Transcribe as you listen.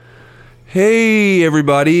Hey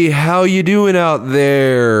everybody, how you doing out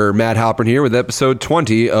there? Matt Halpern here with episode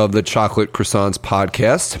 20 of the Chocolate Croissants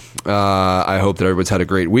podcast. I hope that everyone's had a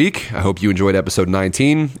great week. I hope you enjoyed episode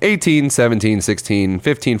 19, 18, 17, 16,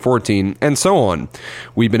 15, 14, and so on.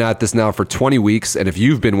 We've been at this now for 20 weeks, and if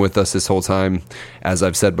you've been with us this whole time, as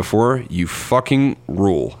I've said before, you fucking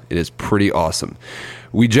rule. It is pretty awesome.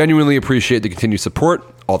 We genuinely appreciate the continued support,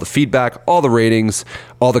 all the feedback, all the ratings,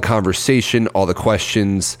 all the conversation, all the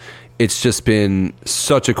questions. It's just been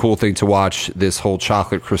such a cool thing to watch this whole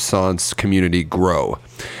Chocolate Croissants community grow.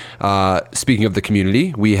 Speaking of the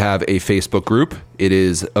community, we have a Facebook group. It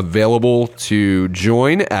is available to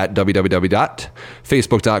join at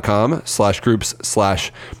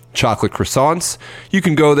www.facebook.com/groups/Chocolate Croissants. You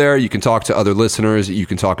can go there. You can talk to other listeners. You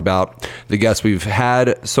can talk about the guests we've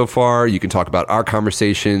had so far. You can talk about our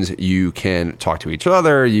conversations. You can talk to each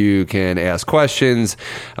other. You can ask questions.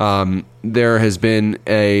 There has been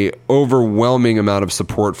a overwhelming amount of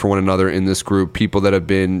support for one another in this group. People that have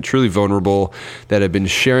been truly vulnerable, that have been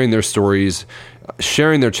sharing their stories,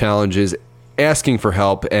 sharing their challenges, asking for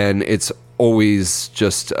help, and it's always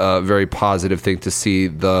just a very positive thing to see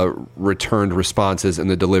the returned responses and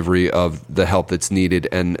the delivery of the help that's needed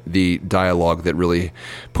and the dialogue that really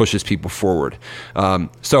pushes people forward.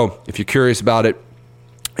 So if you're curious about it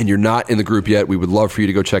and you're not in the group yet, we would love for you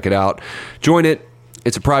to go check it out. Join it.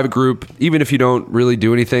 It's a private group. Even if you don't really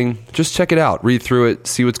do anything, just check it out. Read through it.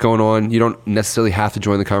 See what's going on. You don't necessarily have to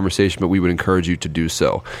join the conversation, but we would encourage you to do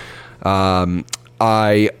so.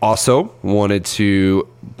 I also wanted to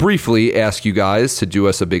briefly ask you guys to do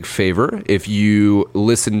us a big favor. If you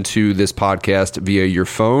listen to this podcast via your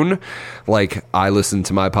phone, like I listen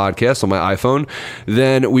to my podcast on my iPhone,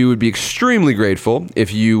 then we would be extremely grateful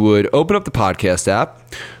if you would open up the podcast app,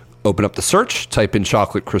 open up the search, type in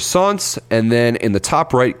Chocolate Croissants, and then in the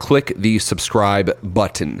top right, click the subscribe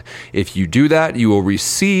button. If you do that, you will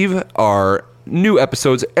receive our new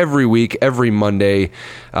episodes every week, every Monday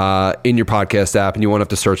in your podcast app, and you won't have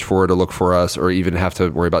to search for it or look for us or even have to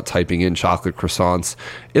worry about typing in Chocolate Croissants.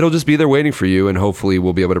 It'll just be there waiting for you, and hopefully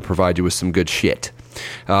we'll be able to provide you with some good shit.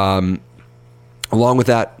 Along with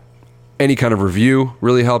that, any kind of review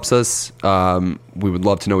really helps us. We would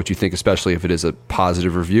love to know what you think, especially if it is a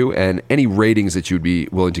positive review, and any ratings that you would be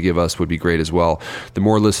willing to give us would be great as well. The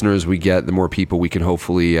more listeners we get, the more people we can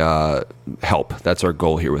hopefully help. That's our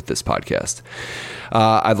goal here with this podcast.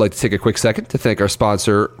 I'd like to take a quick second to thank our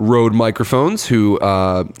sponsor, Rode Microphones, who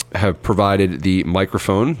have provided the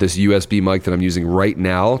microphone, this USB mic that I'm using right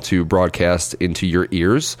now to broadcast into your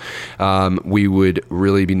ears. We would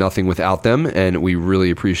really be nothing without them, and we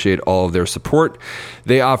really appreciate all of their support.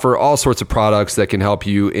 They offer all sorts of products that can help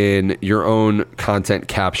you in your own content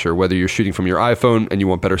capture, whether you're shooting from your iPhone and you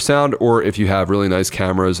want better sound, or if you have really nice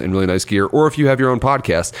cameras and really nice gear, or if you have your own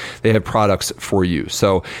podcast, they have products for you.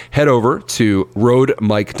 So head over to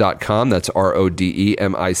rodemic.com. That's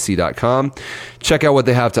RODEMIC.com. Check out what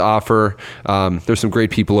they have to offer. There's some great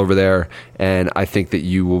people over there, and I think that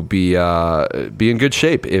you will be in good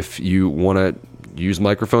shape if you want to use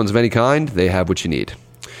microphones of any kind. They have what you need.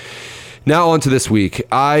 Now on to this week.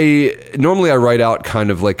 Normally I write out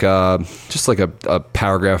kind of like a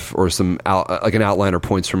paragraph or some like an outline or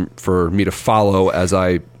points for me to follow as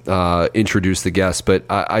I introduce the guests, but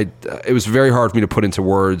it was very hard for me to put into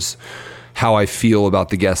words how I feel about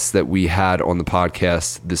the guests that we had on the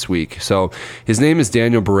podcast this week. So his name is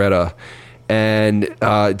Daniel Beretta, and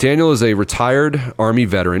Daniel is a retired Army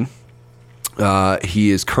veteran.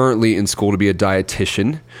 He is currently in school to be a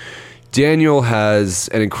dietitian. Daniel has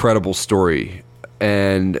an incredible story,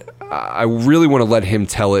 and I really want to let him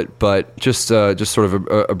tell it, but just sort of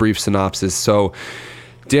a brief synopsis. So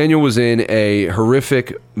Daniel was in a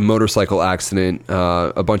horrific motorcycle accident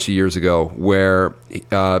a bunch of years ago where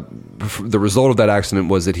the result of that accident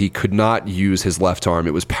was that he could not use his left arm.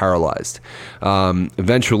 It was paralyzed.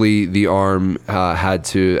 Eventually, the arm had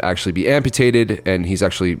to actually be amputated, and he's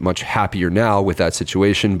actually much happier now with that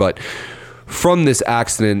situation, but from this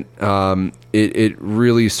accident, it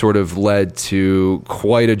really sort of led to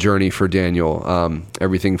quite a journey for Daniel.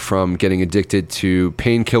 Everything from getting addicted to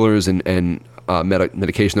painkillers and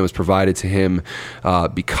medication that was provided to him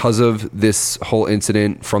because of this whole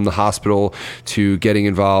incident from the hospital, to getting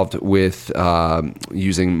involved with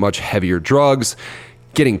using much heavier drugs,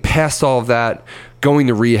 getting past all of that, going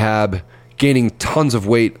to rehab, gaining tons of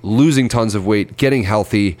weight, losing tons of weight, getting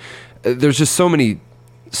healthy. There's just so many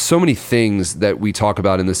things that we talk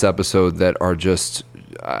about in this episode that are just,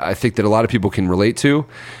 I think that a lot of people can relate to.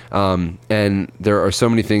 And there are so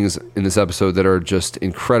many things in this episode that are just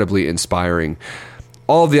incredibly inspiring.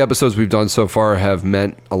 All of the episodes we've done so far have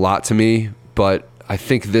meant a lot to me, but I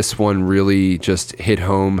think this one really just hit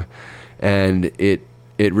home, and it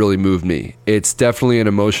really moved me. It's definitely an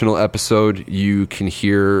emotional episode. You can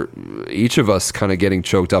hear each of us kind of getting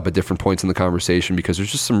choked up at different points in the conversation because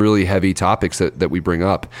there's just some really heavy topics that we bring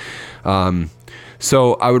up.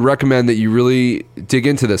 So I would recommend that you really dig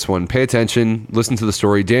into this one. Pay attention, listen to the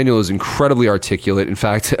story. Daniel is incredibly articulate. In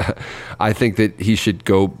fact, I think that he should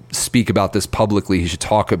go speak about this publicly. He should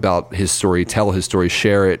talk about his story, tell his story,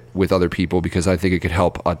 share it with other people, because I think it could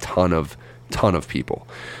help a ton of people.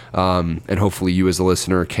 And hopefully you as a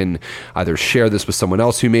listener can either share this with someone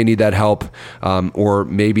else who may need that help, or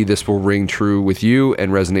maybe this will ring true with you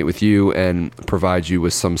and resonate with you and provide you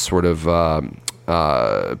with some sort of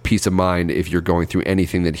peace of mind if you're going through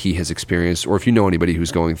anything that he has experienced, or if you know anybody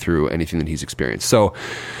who's going through anything that he's experienced. So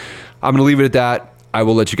I'm going to leave it at that. I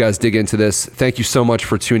will let you guys dig into this. Thank you so much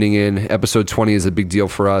for tuning in. Episode 20 is a big deal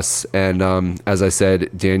for us. And as I said,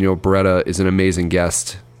 Daniel Beretta is an amazing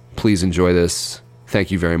guest. Please enjoy this.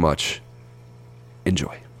 Thank you very much.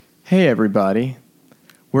 Enjoy. Hey, everybody.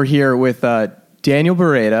 We're here with Daniel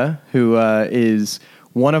Beretta, who is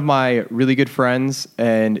one of my really good friends.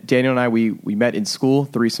 And Daniel and I, we met in school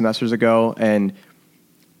 3 semesters ago. And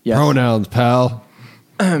yes, pronouns, pal.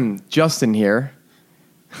 Justin here.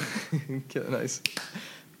 Nice.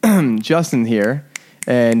 Justin here.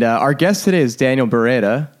 And our guest today is Daniel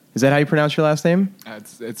Beretta. Is that how you pronounce your last name?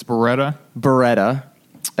 It's Beretta. Beretta.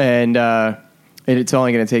 And it's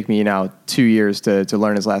only going to take me now 2 years to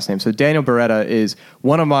learn his last name. So Daniel Beretta is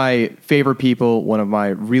one of my favorite people, one of my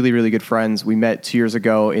really, really good friends. We met 2 years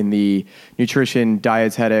ago in the nutrition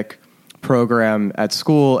dietetic program at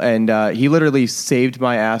school, and he literally saved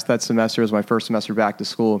my ass that semester. It was my first semester back to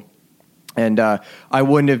school. And I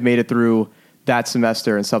wouldn't have made it through that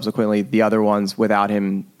semester and subsequently the other ones without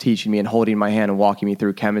him teaching me and holding my hand and walking me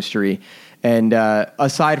through chemistry. And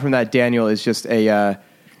aside from that, Daniel is just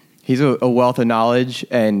he's a wealth of knowledge,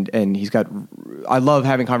 and I love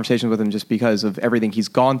having conversations with him just because of everything he's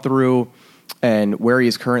gone through and where he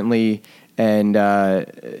is currently. And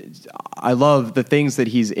I love the things that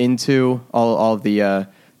he's into, all of the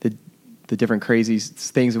different crazy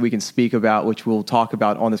things that we can speak about, which we'll talk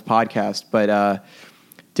about on this podcast. But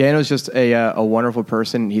Daniel's just a wonderful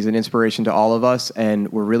person. He's an inspiration to all of us, and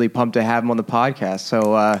we're really pumped to have him on the podcast.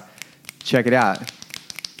 So check it out.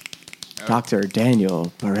 Dr.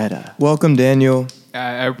 Daniel Beretta. Welcome, Daniel.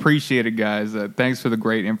 I appreciate it, guys. Thanks for the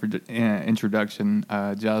great introduction,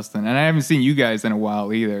 Justin. And I haven't seen you guys in a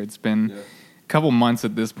while either. It's been a couple months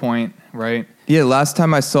at this point, right? Yeah, last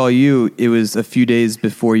time I saw you, it was a few days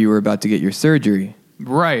before you were about to get your surgery.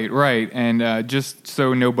 Right. And just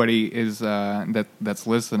so nobody is that's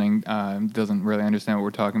listening doesn't really understand what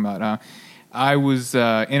we're talking about, I was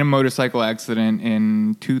in a motorcycle accident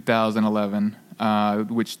in 2011.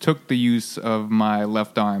 Which took the use of my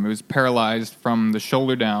left arm. It was paralyzed from the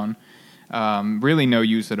shoulder down, really no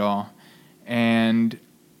use at all. And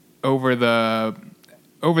over the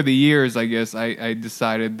years, I guess, I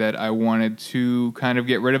decided that I wanted to kind of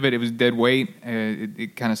get rid of it. It was dead weight.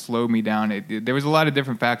 It kind of slowed me down. There was a lot of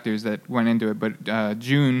different factors that went into it, but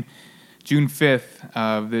June 5th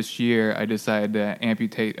of this year, I decided to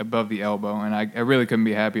amputate above the elbow, and I really couldn't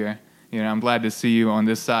be happier. You know, I'm glad to see you on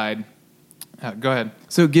this side. Go ahead.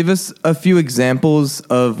 So give us a few examples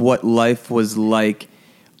of what life was like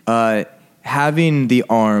having the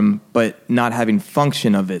arm but not having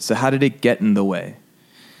function of it. So how did it get in the way?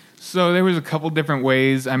 So there was a couple different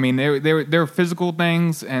ways. I mean, there were physical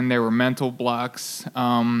things and there were mental blocks.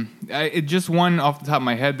 Just one off the top of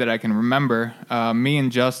my head that I can remember, me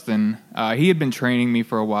and Justin, he had been training me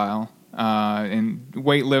for a while in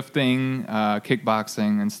weightlifting,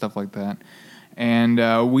 kickboxing, and stuff like that.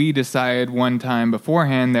 And we decided one time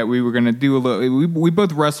beforehand that we were going to do a little. We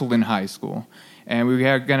both wrestled in high school, and we were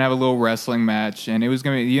going to have a little wrestling match. And it was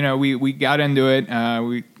going to be, we got into it.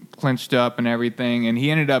 We clinched up and everything. And he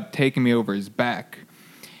ended up taking me over his back.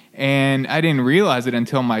 And I didn't realize it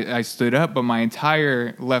until I stood up, but my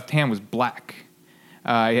entire left hand was black.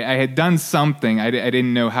 I had done something. I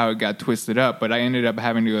didn't know how it got twisted up, but I ended up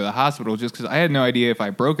having to go to the hospital just because I had no idea if I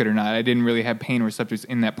broke it or not. I didn't really have pain receptors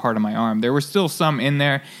in that part of my arm. There were still some in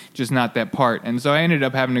there, just not that part. And so I ended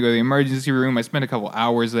up having to go to the emergency room. I spent a couple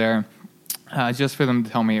hours there just for them to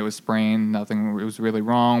tell me it was sprained. Nothing was really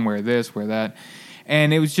wrong, where this, where that.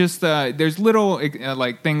 And it was just, there's little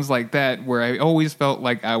like things like that where I always felt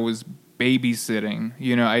like I was babysitting.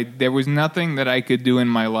 You know, there was nothing that I could do in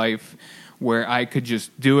my life where I could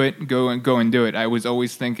just do it, go and do it. I was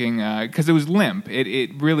always thinking, because it was limp.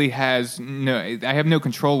 It really has I have no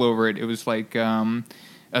control over it. It was like a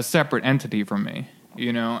separate entity from me,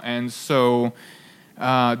 you know? And so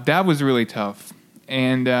that was really tough.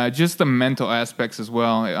 and just the mental aspects as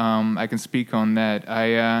well. I can speak on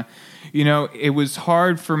that. It was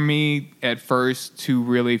hard for me at first to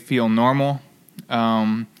really feel normal.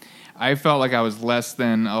 I felt like I was less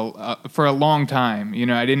than for a long time.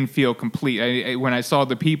 I didn't feel complete. When I saw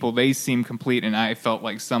the people, they seemed complete, and I felt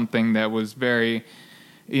like something that was very,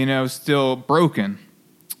 still broken.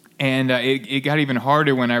 And it got even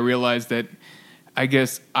harder when I realized that I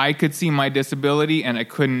guess I could see my disability, and I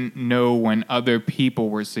couldn't know when other people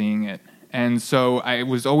were seeing it. And so I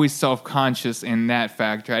was always self-conscious in that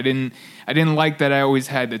factor. I didn't like that I always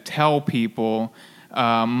had to tell people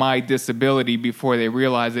my disability before they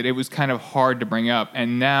realized it. It was kind of hard to bring up.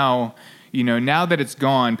 And now, now that it's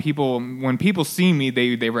gone, when people see me,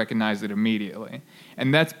 they recognize it immediately.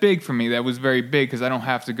 And that's big for me. That was very big because I don't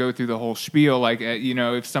have to go through the whole spiel. Like,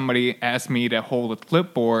 if somebody asked me to hold a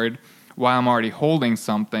clipboard while I'm already holding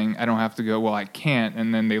something, I don't have to go, well, I can't.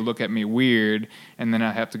 And then they look at me weird. And then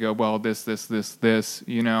I have to go, well, this. And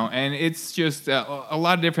it's just a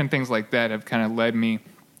lot of different things like that have kind of led me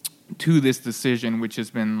to this decision, which has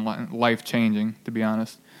been life-changing, to be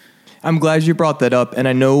honest. I'm glad you brought that up, and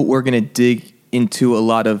I know we're going to dig into a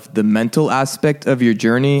lot of the mental aspect of your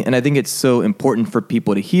journey, and I think it's so important for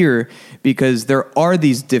people to hear because there are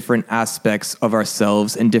these different aspects of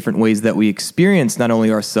ourselves and different ways that we experience not only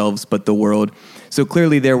ourselves but the world. So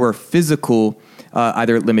clearly there were physical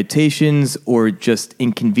either limitations or just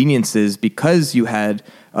inconveniences because you had,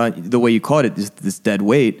 the way you called it, this dead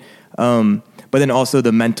weight. But then also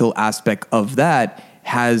the mental aspect of that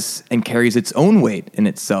has and carries its own weight in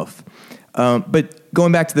itself. But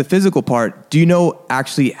going back to the physical part, do you know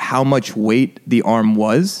actually how much weight the arm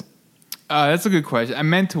was? That's a good question. I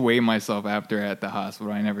meant to weigh myself after at the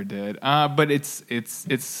hospital. I never did. But it's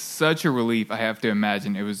such a relief. I have to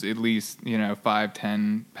imagine it was at least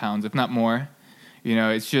 5-10 pounds, if not more.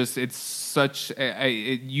 It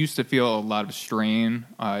used to feel a lot of strain,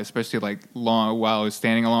 especially like long while I was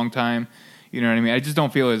standing a long time. You know what I mean? I just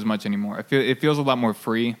don't feel it as much anymore. It feels a lot more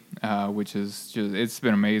free, which is it's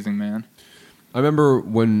been amazing, man. I remember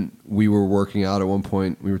when we were working out at one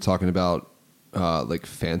point, we were talking about like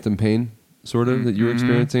phantom pain, sort of, that you were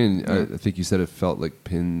experiencing. And I think you said it felt like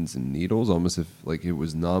pins and needles, almost if like it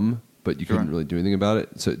was numb, but you couldn't really do anything about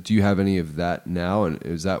it. So do you have any of that now? And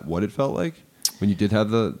is that what it felt like when you did have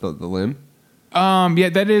the limb? Yeah,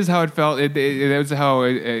 that is how it felt. That was how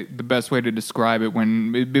the best way to describe it.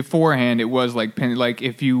 When beforehand, it was like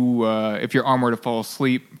if your arm were to fall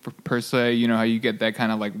asleep per se, how you get that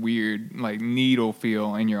kind of like weird like needle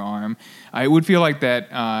feel in your arm. I would feel like that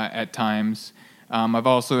at times. I've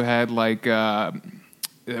also had like the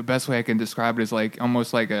best way I can describe it is like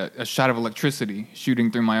almost like a shot of electricity shooting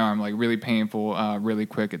through my arm, like really painful, really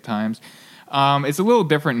quick at times. It's a little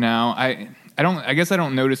different now. I guess I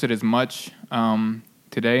don't notice it as much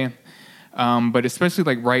today, but especially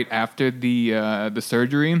like right after the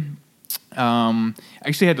surgery. I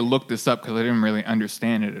actually had to look this up because I didn't really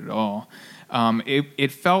understand it at all.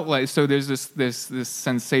 It felt like, so there's this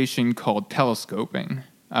sensation called telescoping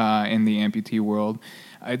in the amputee world.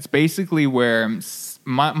 It's basically where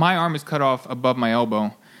my arm is cut off above my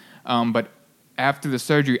elbow, but after the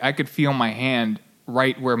surgery, I could feel my hand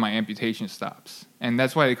right where my amputation stops. And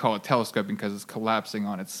that's why they call it telescoping, because it's collapsing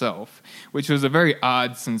on itself, which was a very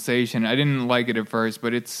odd sensation. I didn't like it at first,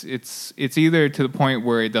 but it's either to the point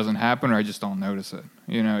where it doesn't happen or I just don't notice it.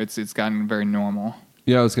 It's gotten very normal.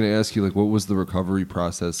 Yeah, I was going to ask you, like, what was the recovery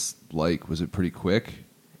process like? Was it pretty quick?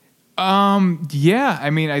 Yeah, I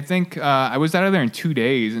mean, I think I was out of there in 2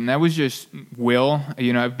 days, and that was just will.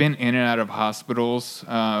 I've been in and out of hospitals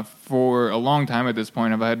for a long time at this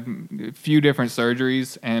point. I've had a few different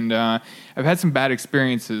surgeries, and I've had some bad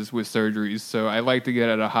experiences with surgeries, so I like to get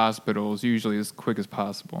out of hospitals usually as quick as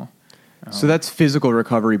possible. So that's physical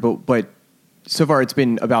recovery, but so far it's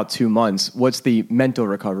been about 2 months. What's the mental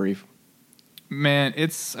recovery? Man, it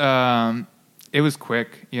was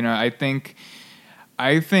quick.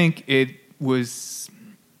 I think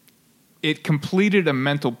it completed a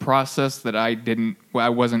mental process that I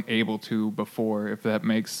wasn't able to before, if that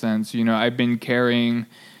makes sense. I've been carrying,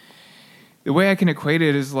 the way I can equate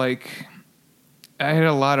it is like, I had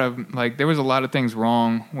there was a lot of things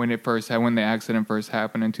wrong when the accident first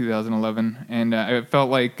happened in 2011. And it felt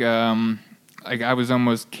like I was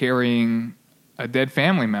almost carrying a dead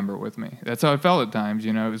family member with me. That's how I felt at times,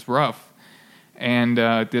 it was rough. And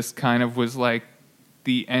this kind of was like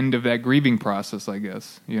the end of that grieving process, I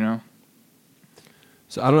guess,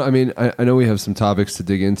 So I know we have some topics to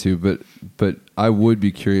dig into, but I would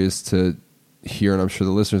be curious to hear, and I'm sure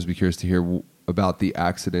the listeners would be curious to hear about the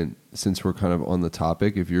accident since we're kind of on the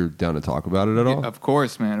topic, if you're down to talk about it at all? Of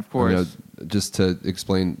course, man. Of course. Just to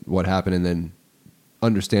explain what happened and then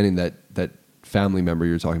understanding that family member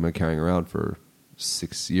you're talking about carrying around for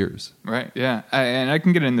 6 years. Right, yeah. And I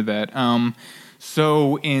can get into that.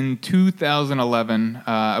 So in 2011,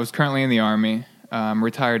 I was currently in the Army. I'm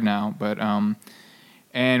retired now, but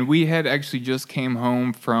and we had actually just came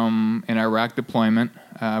home from an Iraq deployment.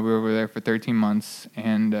 We were over there for 13 months,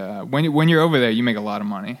 and when you're over there, you make a lot of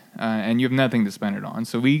money, and you have nothing to spend it on.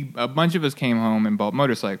 So a bunch of us came home and bought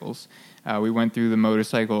motorcycles. We went through the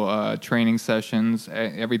motorcycle training sessions,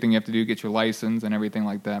 everything you have to do, get your license and everything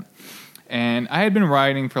like that. And I had been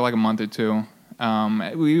riding for like a month or two.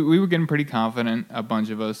 We were getting pretty confident, a bunch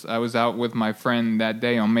of us. I was out with my friend that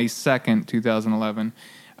day on May 2nd, 2011.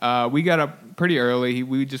 We got up pretty early.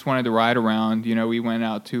 We just wanted to ride around. You know, we went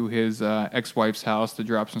out to his ex-wife's house to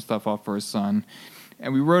drop some stuff off for his son.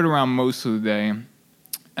 And we rode around most of the day.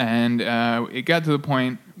 And it got to the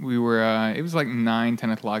point we were, it was like 9, 10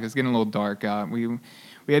 o'clock. It was getting a little dark out. We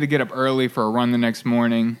had to get up early for a run the next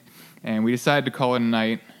morning. And we decided to call it a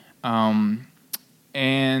night.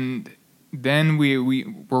 And then we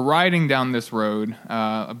were riding down this road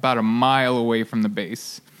about a mile away from the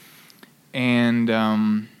base. And,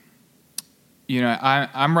 you know,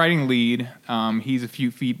 I'm riding lead. He's a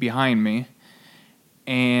few feet behind me.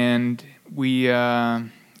 And we, I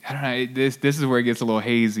don't know, this is where it gets a little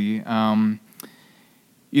hazy.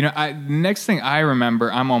 You know, the next thing I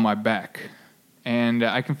remember, I'm on my back. And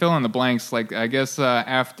I can fill in the blanks. Like, I guess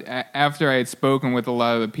after I had spoken with a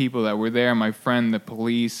lot of the people that were there, my friend, the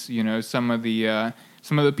police, you know, some of the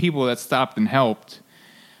people that stopped and helped,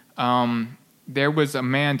 there was a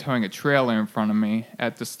man towing a trailer in front of me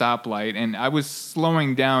at the stoplight, and I was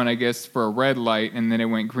slowing down, I guess, for a red light, and then it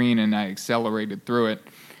went green, and I accelerated through it.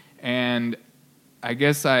 And I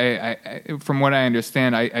guess I from what I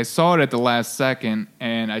understand, I saw it at the last second,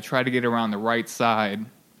 and I tried to get around the right side,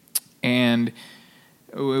 and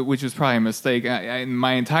which was probably a mistake.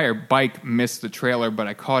 My entire bike missed the trailer, but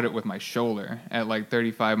I caught it with my shoulder at like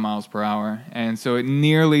 35 miles per hour. And so it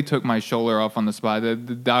nearly took my shoulder off on the spot. The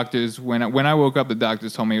doctors, when I woke up, the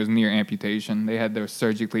doctors told me it was near amputation. They had to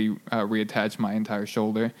surgically reattach my entire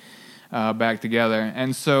shoulder back together.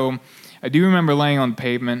 And so I do remember laying on the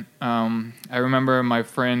pavement. I remember my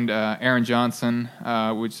friend Aaron Johnson,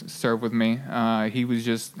 which served with me. He was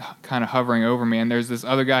just kind of hovering over me, and there's this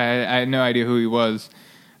other guy. I had no idea who he was,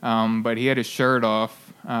 but he had his shirt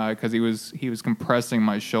off because he was compressing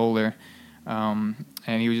my shoulder, and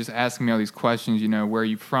he was just asking me all these questions. You know, where are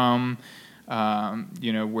you from?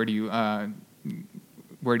 You know, where do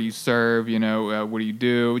you serve? You know, what do you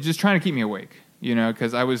do? Just trying to keep me awake. You know,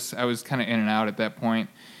 because I was kind of in and out at that point.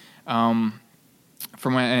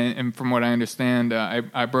 From what I understand,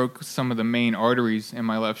 I broke some of the main arteries in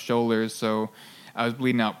my left shoulder, so I was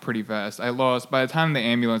bleeding out pretty fast. By the time the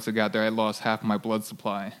ambulance had got there, I lost half my blood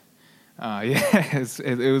supply.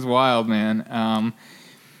 It was wild, man.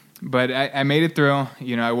 But I made it through.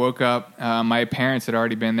 You know, I woke up. My parents had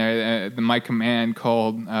already been there. My command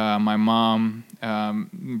called my mom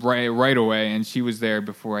right away, and she was there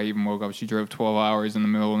before I even woke up. She drove 12 hours in the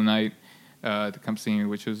middle of the night to come see me,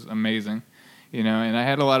 which was amazing. You know, and I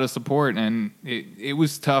had a lot of support, and it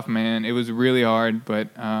was tough, man. It was really hard, but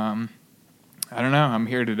I don't know. I'm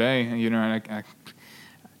here today, you know, and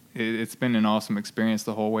it's been an awesome experience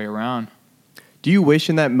the whole way around. Do you wish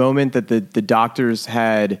in that moment that the doctors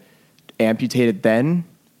had amputated then?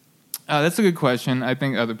 That's a good question. I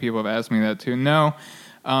think other people have asked me that too. No,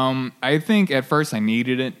 I think at first I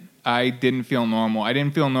needed it. I didn't feel normal. I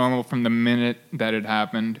didn't feel normal from the minute that it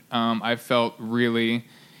happened. I felt really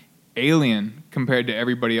alien compared to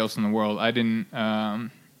everybody else in the world. I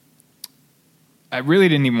really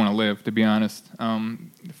didn't even want to live, to be honest.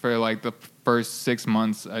 For like the first 6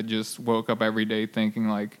 months, I just woke up every day thinking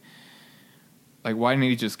like, why didn't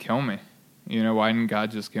he just kill me? You know, why didn't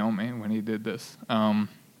God just kill me when he did this?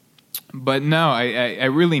 But no, I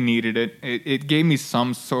really needed it. It gave me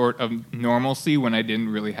some sort of normalcy when I didn't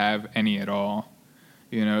really have any at all.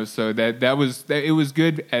 You know, so it was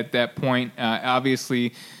good at that point.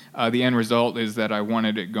 Obviously, the end result is that I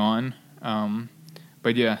wanted it gone.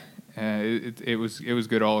 But yeah, it was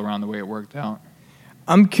good all around the way it worked out.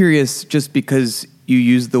 I'm curious, just because you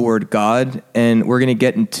used the word God, and we're going to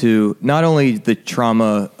get into not only the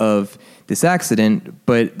trauma of this accident,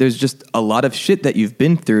 but there's just a lot of shit that you've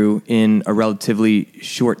been through in a relatively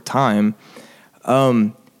short time.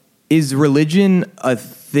 Is religion a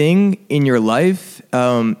thing in your life?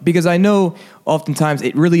 Because I know oftentimes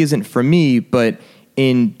it really isn't for me, but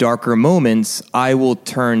in darker moments, I will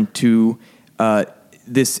turn to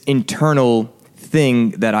this internal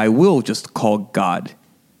thing that I will just call God.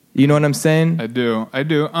 You know what I'm saying? I do.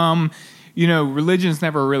 Religion's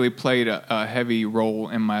never really played a heavy role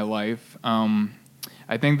in my life.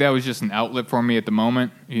 I think that was just an outlet for me at the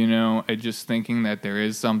moment, just thinking that there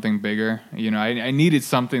is something bigger. I needed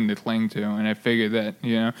something to cling to, and I figured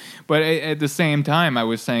that, But at the same time, I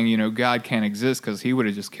was saying, God can't exist because he would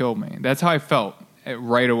have just killed me. That's how I felt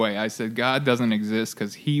right away. I said, God doesn't exist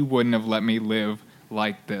because he wouldn't have let me live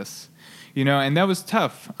like this. And that was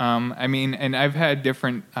tough. And I've had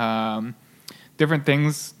different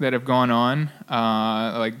things that have gone on,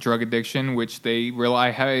 like drug addiction, which they rely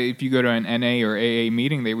if you go to an NA or AA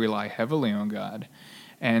meeting, they rely heavily on God.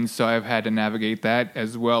 And so I've had to navigate that,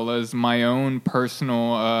 as well as my own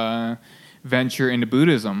personal venture into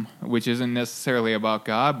Buddhism, which isn't necessarily about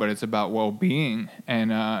God, but it's about well-being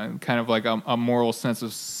and kind of like a moral sense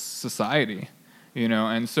of society,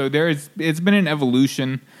 And so it's been an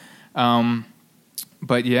evolution.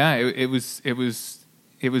 But yeah, it was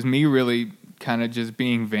me really kind of just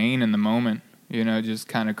being vain in the moment, just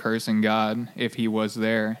kind of cursing God if he was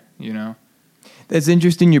there, That's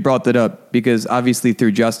interesting you brought that up, because obviously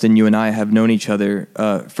through Justin, you and I have known each other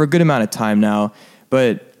for a good amount of time now,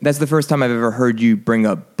 but that's the first time I've ever heard you bring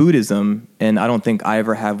up Buddhism, and I don't think I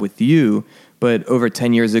ever have with you, but over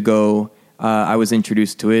 10 years ago, I was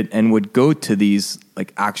introduced to it and would go to these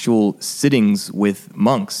like actual sittings with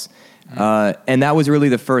monks. And that was really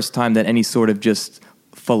the first time that any sort of just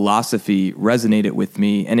philosophy resonated with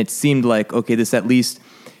me. And it seemed like, okay, this at least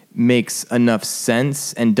makes enough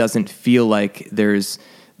sense and doesn't feel like there's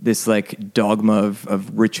this like dogma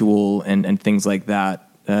of ritual and things like that.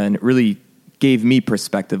 And it really gave me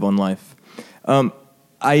perspective on life.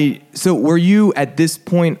 So were you at this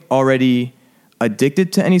point already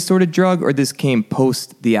addicted to any sort of drug, or this came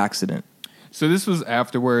post the accident? So this was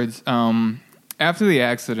afterwards. After the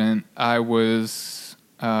accident, I was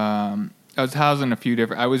housed in a few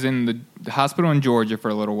different. I was in the hospital in Georgia for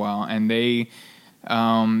a little while, and they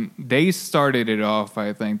started it off.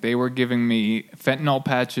 I think they were giving me fentanyl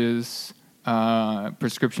patches,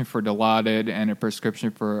 prescription for Dilaudid, and a prescription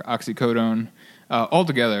for oxycodone, all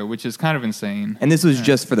together, which is kind of insane. And this was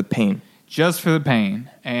just for the pain. Just for the pain.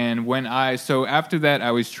 And so after that,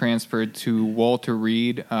 I was transferred to Walter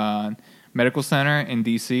Reed Medical Center in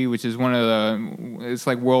D.C., which is it's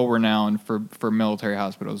like world-renowned for military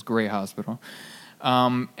hospitals, great hospital.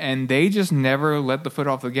 And they just never let the foot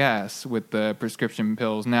off the gas with the prescription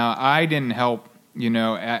pills. Now, I didn't help,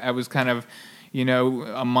 I was kind of,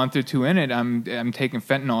 a month or two in it, I'm taking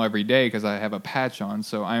fentanyl every day because I have a patch on.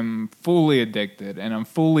 So I'm fully addicted, and I'm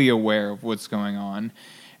fully aware of what's going on.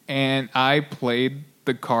 And I played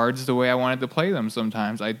the cards the way I wanted to play them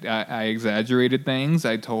sometimes. I exaggerated things.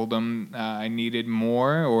 I told them I needed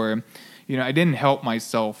more, or, I didn't help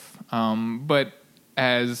myself. But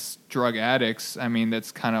as drug addicts,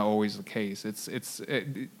 that's kind of always the case.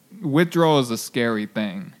 Withdrawal is a scary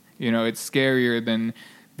thing. It's scarier than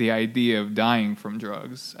the idea of dying from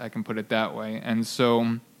drugs. I can put it that way. And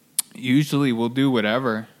so usually we'll do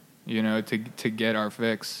whatever, to get our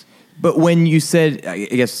fix. But when you said, I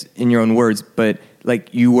guess in your own words, but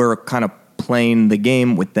like you were kind of playing the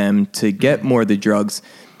game with them to get more of the drugs,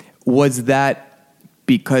 was that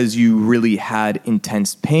because you really had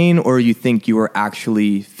intense pain, or you think you were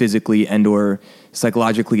actually physically and or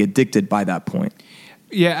psychologically addicted by that point?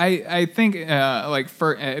 Yeah, I think at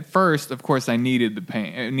first, of course, I needed the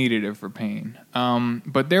pain. I needed it for pain.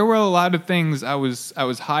 But there were a lot of things I was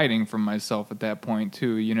hiding from myself at that point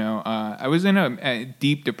too. I was in a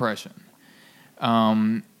deep depression.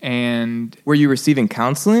 And were you receiving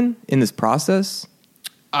counseling in this process?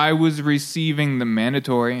 I was receiving the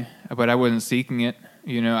mandatory, but I wasn't seeking it.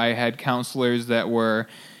 I had counselors that were,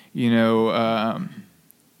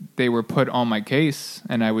 they were put on my case,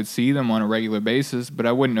 and I would see them on a regular basis, but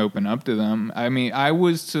I wouldn't open up to them. I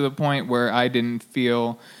was to the point where I didn't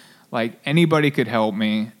feel like anybody could help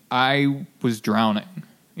me. I was drowning.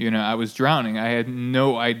 I was drowning. I had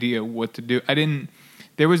no idea what to do.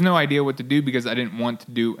 There was no idea what to do because I didn't want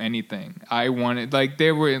to do anything. I wanted, like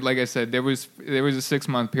I said, there was a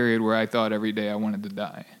 6-month period where I thought every day I wanted to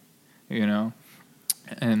die,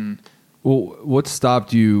 And well, what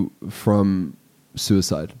stopped you from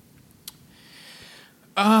suicide?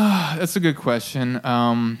 That's a good question.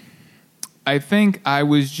 I think I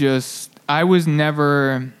never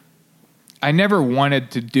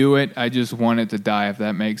wanted to do it. I just wanted to die, if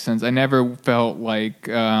that makes sense. I never felt like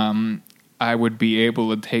I would be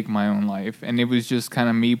able to take my own life. And it was just kind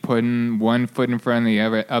of me putting one foot in front of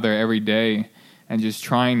the other every day and just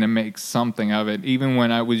trying to make something of it. Even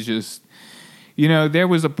when I was just, there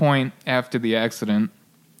was a point after the accident,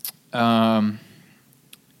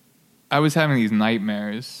 I was having these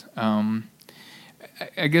nightmares.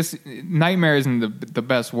 I guess nightmare isn't the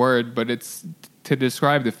best word, but it's to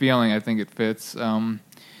describe the feeling. I think it fits. The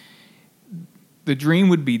dream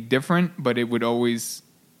would be different, but it would always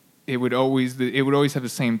have the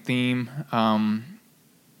same theme,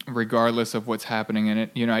 regardless of what's happening in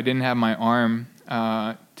it. You know, I didn't have my arm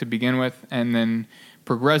to begin with, and then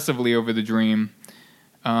progressively over the dream,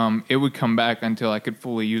 it would come back until I could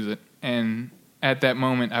fully use it. And at that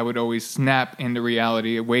moment, I would always snap into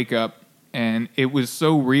reality, wake up, and it was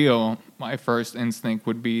so real. My first instinct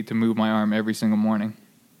would be to move my arm every single morning,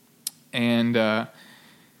 and that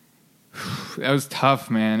was tough,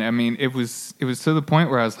 man. I mean, it was to the point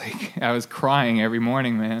where I was crying every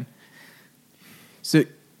morning, man. So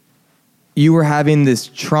you were having this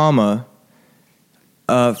trauma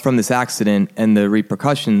from this accident and the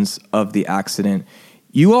repercussions of the accident.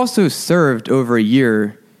 You also served over a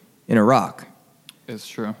year in Iraq. It's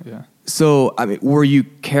true, yeah. So, I mean, were you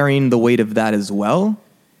carrying the weight of that as well?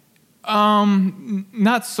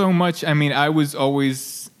 Not so much. I mean, I was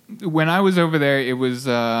always, when I was over there, it was,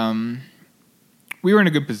 we were in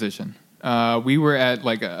a good position. We were at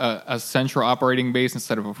like a central operating base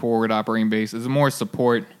instead of a forward operating base. It was more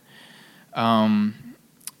support.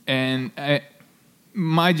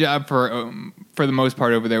 My job for the most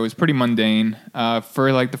part over there was pretty mundane.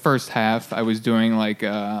 For like the first half, I was doing like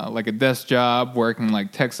a desk job, working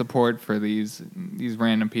like tech support for these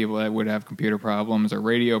random people that would have computer problems or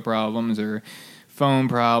radio problems or phone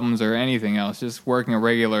problems or anything else. Just working a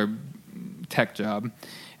regular tech job.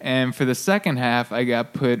 And for the second half, I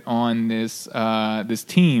got put on this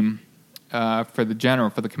team for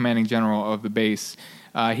the commanding general of the base.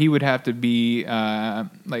 He would have to be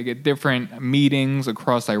like at different meetings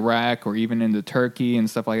across Iraq or even into Turkey and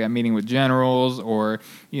stuff like that, meeting with generals or,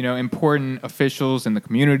 you know, important officials in the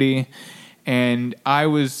community. And I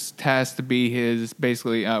was tasked to be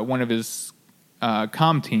one of his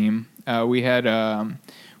comm team. We had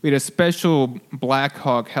a special Black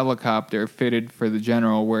Hawk helicopter fitted for the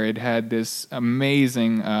general where it had this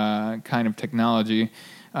amazing kind of technology.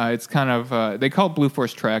 It's kind of, they call it Blue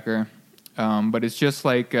Force Tracker. But it's just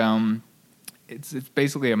like it's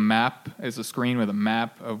basically a map. It's a screen with a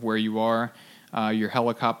map of where you are, your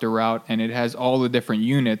helicopter route, and it has all the different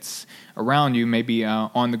units around you, maybe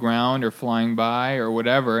on the ground or flying by or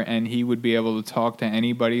whatever. And he would be able to talk to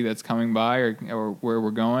anybody that's coming by or where we're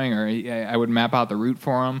going, or I would map out the route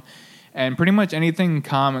for him. And pretty much anything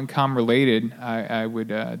comm related, I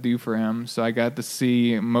would do for him. So I got to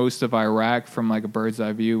see most of Iraq from like a bird's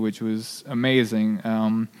eye view, which was amazing.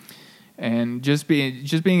 And just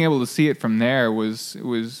being able to see it from there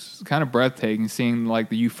was kind of breathtaking. Seeing like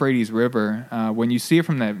the Euphrates River, when you see it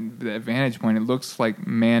from that vantage point, it looks like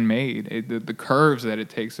man-made. The curves that it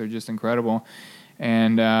takes are just incredible.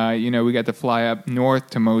 And we got to fly up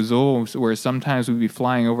north to Mosul, where sometimes we'd be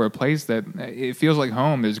flying over a place that it feels like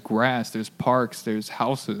home. There's grass, there's parks, there's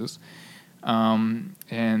houses. And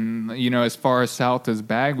as far south as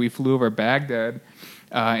we flew over Baghdad.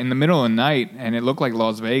 In the middle of the night, and it looked like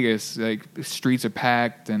Las Vegas. Like the streets are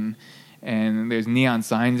packed, and there's neon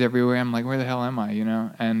signs everywhere. I'm like, where the hell am I? You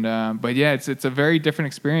know? And but yeah, it's a very different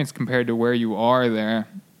experience compared to where you are there.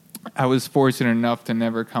 I was fortunate enough to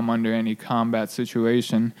never come under any combat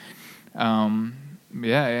situation. I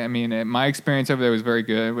mean, my experience over there was very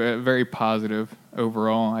good, very positive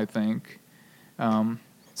overall, I think. So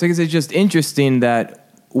I guess it's just interesting that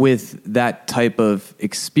with that type of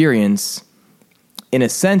experience, in a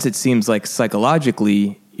sense, it seems like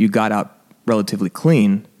psychologically you got out relatively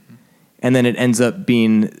clean, and then it ends up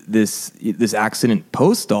being this accident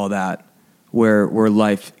post all that, where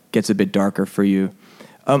life gets a bit darker for you.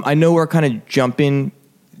 I know we're kind of jumping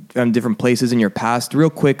from different places in your past. Real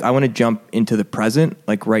quick, I want to jump into the present,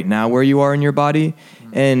 like right now, where you are in your body,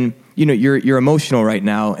 and you're emotional right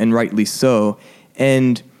now, and rightly so.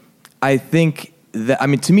 And I think that, I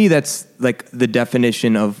mean, to me, that's like the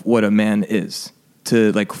definition of what a man is.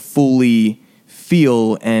 To like fully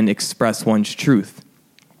feel and express one's truth.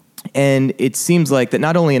 And it seems like that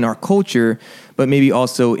not only in our culture, but maybe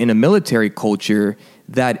also in a military culture,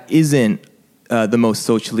 that isn't the most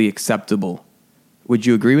socially acceptable. Would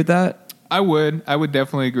you agree with that? I would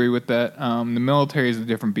definitely agree with that. The military is a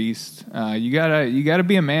different beast. You gotta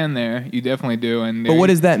be a man there. You definitely do. But what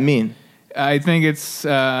does that mean? I think it's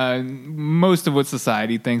most of what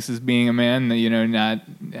society thinks is being a man. Not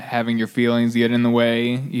having your feelings get in the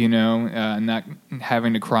way. Not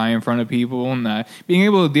having to cry in front of people, not being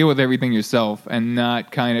able to deal with everything yourself, and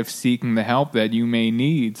not kind of seeking the help that you may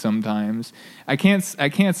need sometimes. I can't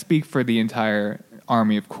speak for the entire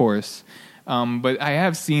army, of course, But I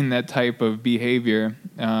have seen that type of behavior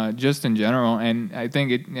just in general, and I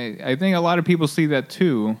think a lot of people see that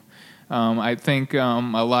too. I think a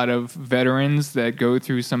lot of veterans that go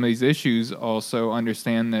through some of these issues also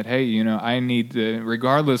understand that, hey, I need to,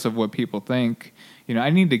 regardless of what people think, I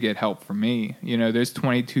need to get help for me. There's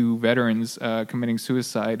 22 veterans committing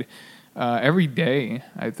suicide every day,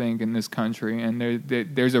 I think, in this country, and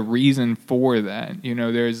there's a reason for that.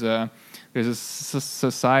 There's a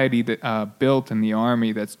society that built in the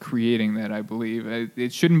Army that's creating that, I believe.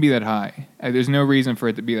 It shouldn't be that high. There's no reason for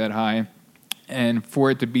it to be that high. And for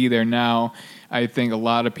it to be there now, I think a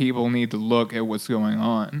lot of people need to look at what's going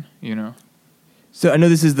on, So I know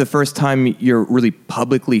this is the first time you're really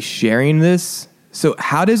publicly sharing this. So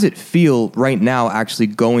how does it feel right now actually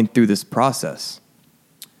going through this process?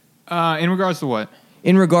 In regards to what?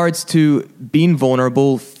 In regards to being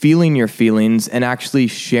vulnerable, feeling your feelings, and actually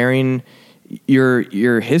sharing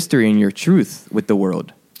your history and your truth with the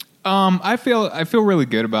world. I feel really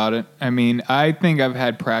good about it. I mean, I think I've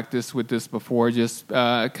had practice with this before. Just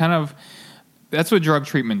kind of, that's what drug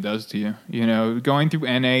treatment does to you. Going through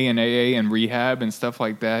NA and AA and rehab and stuff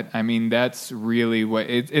like that. I mean, that's really what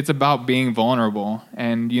it's about, being vulnerable.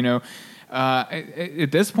 And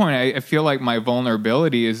at this point, I feel like my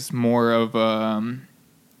vulnerability is more of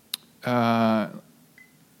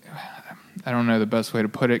I don't know the best way to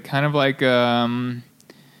put it. Kind of like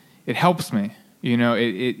it helps me.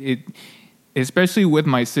 It especially with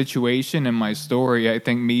my situation and my story, I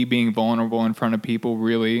think me being vulnerable in front of people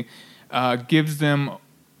really gives them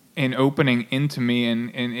an opening into me,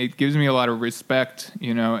 and it gives me a lot of respect,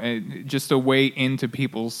 just a way into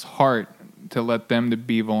people's heart to let them to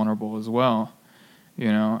be vulnerable as well.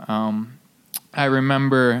 I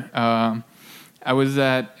remember I was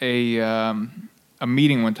at a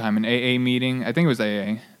meeting one time, an AA meeting. I think it was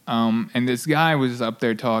AA. And this guy was up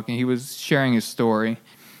there talking. He was sharing his story,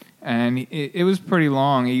 and it was pretty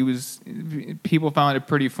long. People found it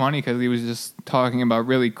pretty funny because he was just talking about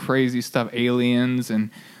really crazy stuff, aliens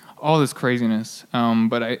and all this craziness.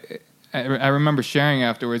 But I remember sharing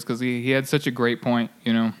afterwards because he had such a great point.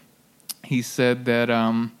 He said that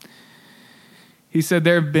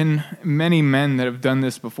there have been many men that have done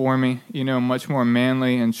this before me. Much more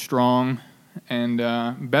manly and strong and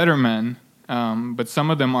better men. But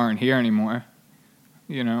some of them aren't here anymore,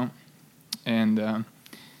 and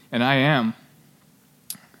I am,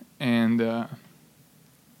 and I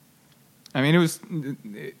mean,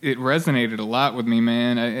 it resonated a lot with me,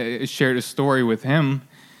 man. I shared a story with him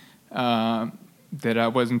that I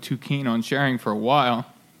wasn't too keen on sharing for a while.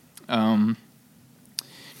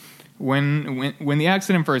 When the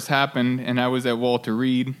accident first happened, and I was at Walter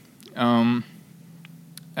Reed,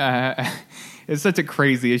 it's such a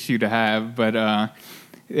crazy issue to have, but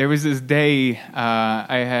there was this day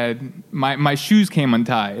I had my shoes came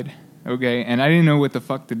untied, okay, and I didn't know what the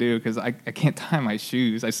fuck to do because I can't tie my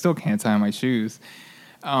shoes. I still can't tie my shoes,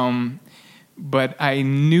 but I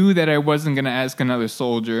knew that I wasn't going to ask another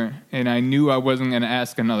soldier, and I knew I wasn't going to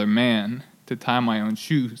ask another man to tie my own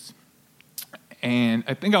shoes. And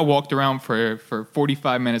I think I walked around for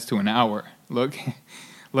 45 minutes to an hour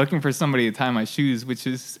looking for somebody to tie my shoes,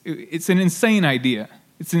 it's an insane idea.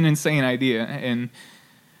 It's an insane idea. And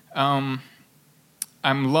I'm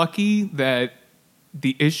lucky that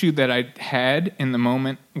the issue that I had in the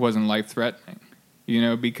moment wasn't life-threatening,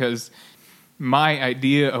 because my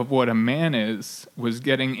idea of what a man is was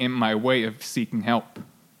getting in my way of seeking help.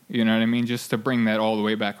 You know what I mean? Just to bring that all the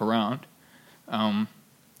way back around.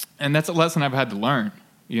 And that's a lesson I've had to learn.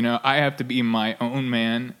 I have to be my own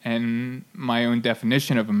man and my own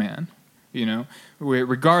definition of a man,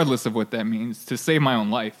 regardless of what that means, to save my own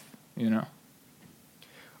life,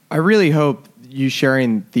 I really hope you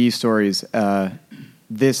sharing these stories,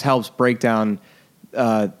 this helps break down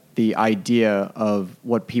the idea of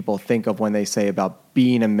what people think of when they say about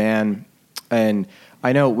being a man. And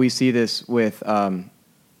I know we see this with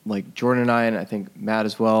like Jordan and I think Matt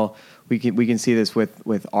as well. We can see this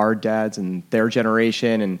with our dads and their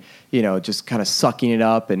generation, and just kind of sucking it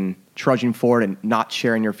up and trudging forward and not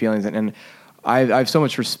sharing your feelings. And I have so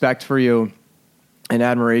much respect for you and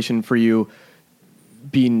admiration for you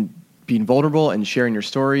being vulnerable and sharing your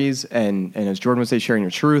stories, and as Jordan would say, sharing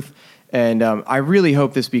your truth. And I really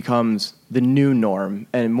hope this becomes the new norm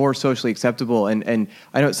and more socially acceptable. And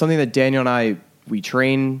I know it's something that Daniel and I, we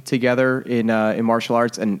train together in martial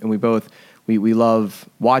arts, and we both. We love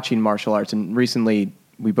watching martial arts, and recently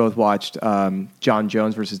we both watched John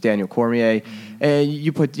Jones versus Daniel Cormier, and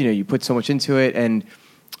you put so much into it, and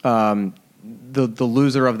the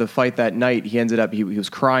loser of the fight that night, he ended up he was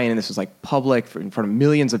crying, and this was like public in front of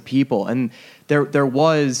millions of people, and there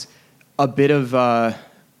was a bit of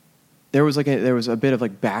there was a bit of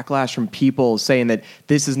like backlash from people saying that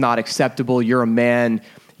this is not acceptable. You're a man,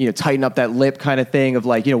 tighten up that lip kind of thing of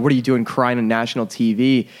like, what are you doing crying on national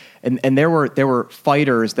TV? And there were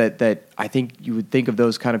fighters that I think you would think of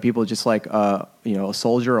those kind of people just like a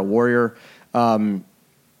soldier, a warrior,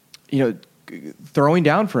 throwing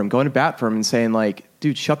down for him, going to bat for him and saying like,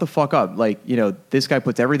 dude, shut the fuck up. Like, this guy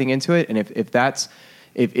puts everything into it. And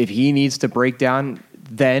if he needs to break down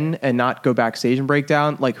then and not go backstage and break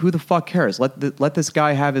down, like who the fuck cares? Let this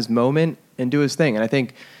guy have his moment and do his thing.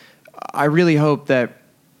 And I really hope that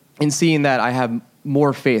in seeing that, I have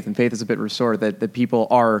more faith, and faith is a bit restored, that people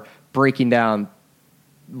are breaking down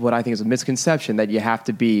what I think is a misconception that you have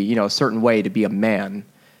to be, a certain way to be a man.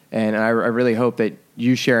 And I really hope that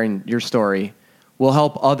you sharing your story will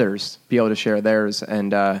help others be able to share theirs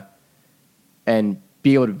and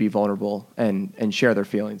be able to be vulnerable and share their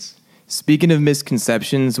feelings. Speaking of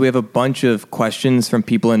misconceptions, we have a bunch of questions from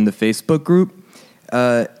people in the Facebook group,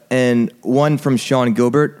 and one from Sean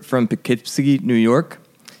Gilbert from Poughkeepsie, New York.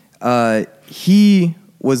 He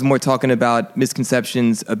was more talking about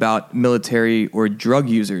misconceptions about military or drug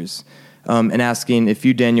users, and asking if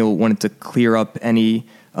you, Daniel, wanted to clear up any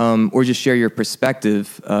or just share your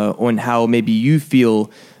perspective on how maybe you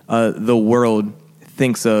feel the world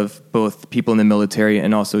thinks of both people in the military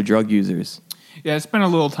and also drug users. Yeah, I spent a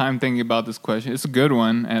little time thinking about this question. It's a good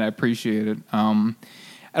one, and I appreciate it.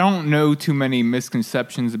 I don't know too many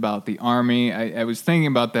misconceptions about the Army. I was thinking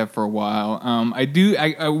about that for a while.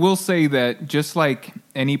 I will say that just like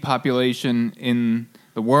any population in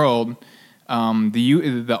the world,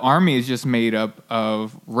 the Army is just made up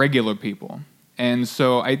of regular people. And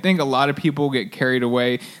so I think a lot of people get carried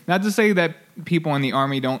away. Not to say that people in the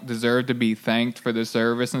Army don't deserve to be thanked for their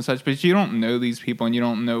service and such, but you don't know these people and you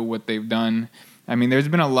don't know what they've done. I mean, there's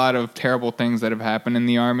been a lot of terrible things that have happened in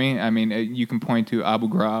the Army. I mean, you can point to Abu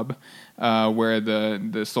Ghraib, where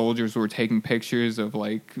the soldiers were taking pictures of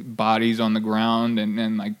like bodies on the ground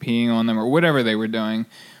and like peeing on them or whatever they were doing.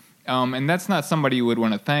 And that's not somebody you would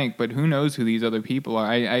want to thank, but who knows who these other people are.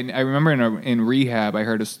 I remember in rehab, I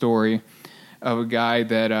heard a story of a guy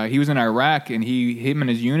that he was in Iraq, and him and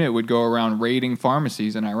his unit would go around raiding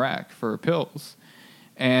pharmacies in Iraq for pills.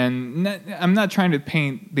 And I'm not trying to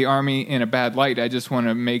paint the Army in a bad light. I just want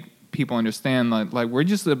to make people understand like we're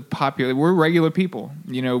just we're regular people.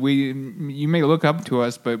 You may look up to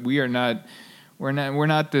us, but we're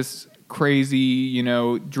not this crazy,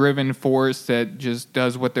 driven force that just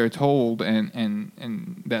does what they're told and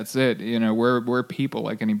that's it. We're people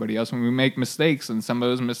like anybody else, and we make mistakes, and some of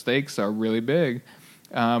those mistakes are really big.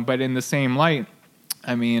 But in the same light,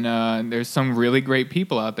 I mean, there's some really great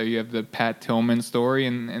people out there. You have the Pat Tillman story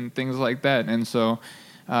and things like that, and so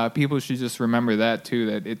people should just remember that too.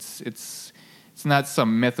 That it's not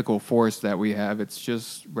some mythical force that we have. It's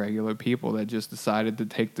just regular people that just decided to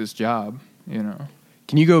take this job.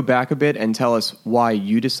 Can you go back a bit and tell us why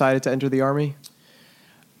you decided to enter the Army?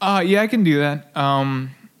 Yeah, I can do that.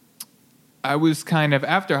 I was kind of,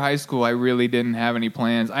 after high school, I really didn't have any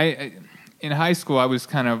plans. In high school, I was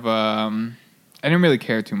kind of, I didn't really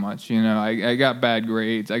care too much. I got bad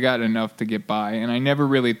grades. I got enough to get by, and I never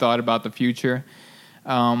really thought about the future.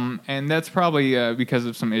 And that's probably because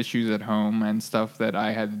of some issues at home and stuff that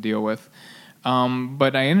I had to deal with.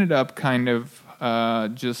 But I ended up kind of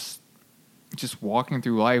just walking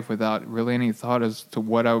through life without really any thought as to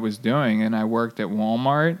what I was doing. And I worked at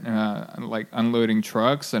Walmart, like unloading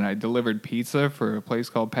trucks, and I delivered pizza for a place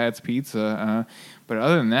called Pat's Pizza. But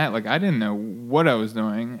other than that, like I didn't know what I was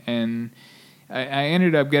doing. And I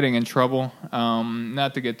ended up getting in trouble.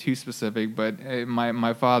 Not to get too specific, but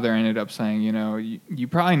my father ended up saying, you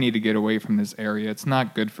probably need to get away from this area. It's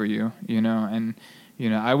not good for you, and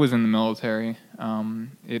I was in the military.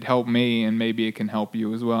 It helped me, and maybe it can help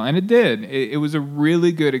you as well. And it did. It was a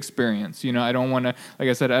really good experience. I don't want to, like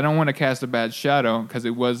I said, I don't want to cast a bad shadow because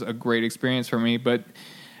it was a great experience for me, but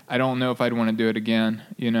I don't know if I'd want to do it again.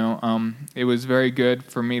 It was very good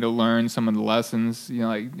for me to learn some of the lessons,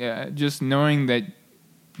 just knowing that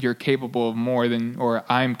you're capable of more than, or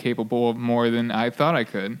I'm capable of more than I thought I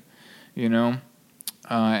could, and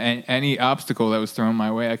any obstacle that was thrown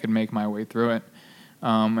my way, I could make my way through it.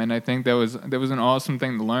 And I think that was an awesome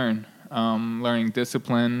thing to learn. Learning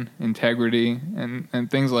discipline, integrity,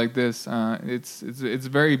 and things like this. It's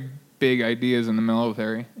very big ideas in the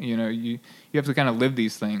military. You have to kind of live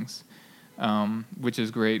these things, which is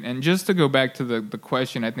great. And just to go back to the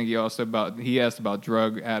question, I think he asked about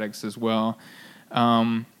drug addicts as well.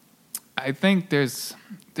 I think there's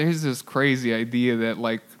this crazy idea that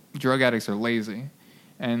like drug addicts are lazy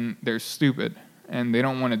and they're stupid and they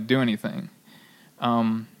don't want to do anything.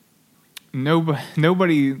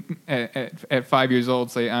 nobody at 5 years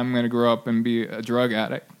old say I'm going to grow up and be a drug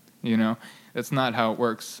addict. You know, that's not how it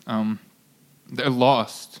works. They're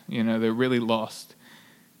lost. You know, they're really lost,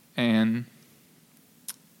 and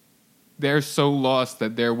they're so lost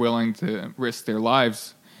that they're willing to risk their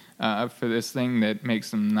lives for this thing that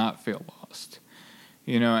makes them not feel lost.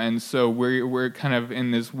 You know, and so we're kind of in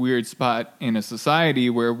this weird spot in a society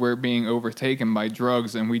where we're being overtaken by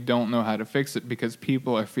drugs and we don't know how to fix it because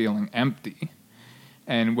people are feeling empty.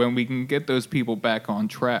 And when we can get those people back on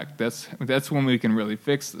track, that's when we can really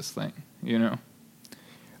fix this thing, you know.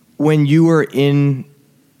 When you were in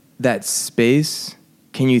that space,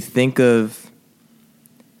 can you think of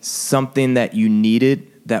something that you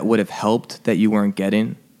needed that would have helped that you weren't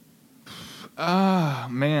getting?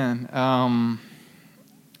 Man.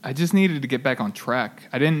 I just needed to get back on track.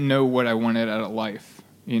 I didn't know what I wanted out of life,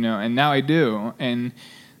 you know, and now I do. And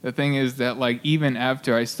the thing is that, like, even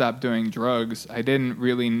after I stopped doing drugs, I didn't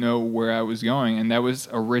really know where I was going, and that was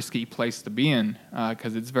a risky place to be in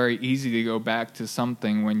because it's very easy to go back to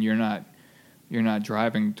something when you're not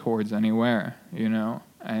driving towards anywhere, you know.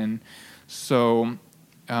 And so,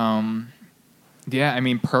 yeah, I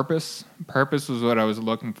mean, purpose was what I was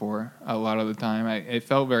looking for a lot of the time. It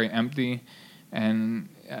felt very empty, and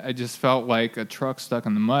I just felt like a truck stuck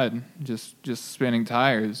in the mud, just spinning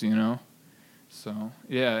tires, you know. So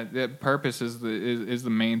yeah, that purpose is the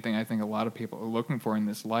main thing I think a lot of people are looking for in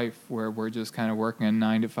this life, where we're just kind of working a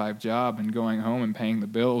 9-to-5 job and going home and paying the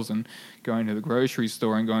bills and going to the grocery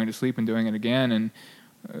store and going to sleep and doing it again. And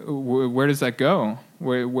where does that go?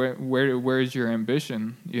 Where's your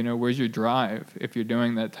ambition? You know, where's your drive? If you're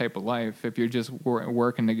doing that type of life, if you're just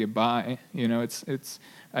working to get by, you know, it's.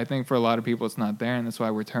 I think for a lot of people it's not there, and that's why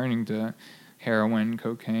we're turning to heroin,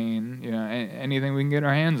 cocaine, you know, anything we can get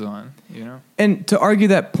our hands on, you know. And to argue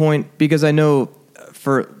that point, because I know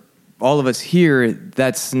for all of us here,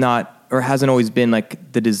 that's not or hasn't always been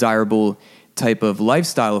like the desirable type of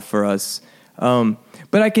lifestyle for us.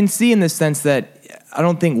 But I can see in the sense that I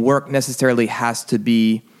don't think work necessarily has to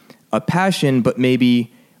be a passion, but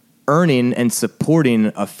maybe earning and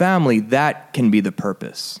supporting a family, that can be the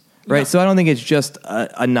purpose. Right. Yeah. So I don't think it's just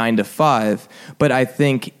a 9-to-5, but I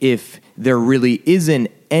think if there really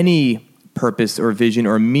isn't any purpose or vision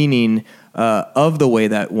or meaning of the way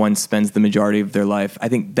that one spends the majority of their life, I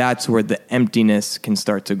think that's where the emptiness can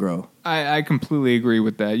start to grow. I completely agree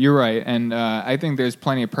with that. You're right. And I think there's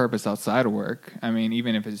plenty of purpose outside of work. I mean,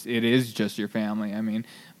 even if it is just your family. I mean,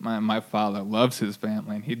 my father loves his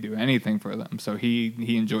family, and he'd do anything for them. So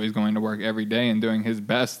he enjoys going to work every day and doing his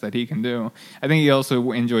best that he can do. I think he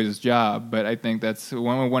also enjoys his job, but I think that's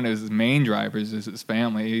one of his main drivers is his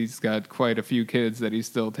family. He's got quite a few kids that he's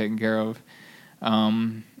still taking care of.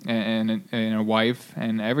 And a wife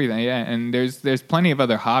and everything, yeah. And there's plenty of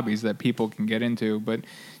other hobbies that people can get into, but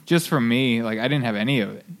just for me, like, I didn't have any of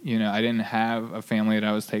it. You know, I didn't have a family that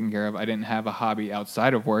I was taking care of. I didn't have a hobby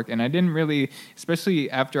outside of work, and I didn't really, especially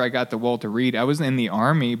after I got to Walter Reed. I was in the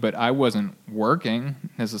Army, but I wasn't working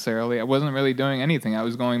necessarily. I wasn't really doing anything. I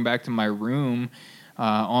was going back to my room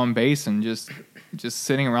on base and just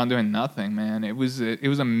sitting around doing nothing, man. It was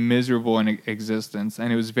a miserable existence,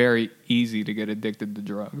 and it was very easy to get addicted to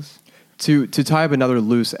drugs. To tie up another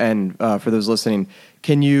loose end for those listening,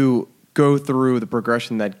 can you go through the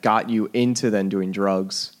progression that got you into then doing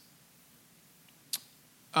drugs?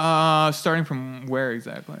 Starting from where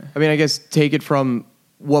exactly? I mean, I guess take it from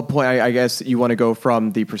what point. I guess you want to go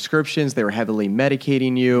from the prescriptions. They were heavily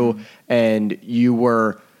medicating you, and you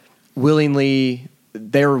were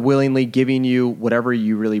they were willingly giving you whatever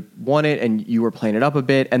you really wanted, and you were playing it up a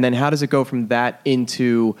bit. And then how does it go from that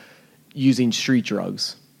into using street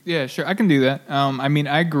drugs? Yeah, sure. I can do that. I mean,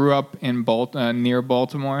 I grew up in near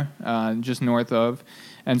Baltimore, just north of.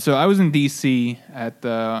 And so I was in D.C.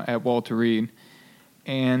 at Walter Reed.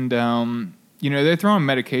 And, you know, they're throwing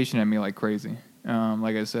medication at me like crazy.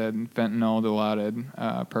 Like I said, fentanyl,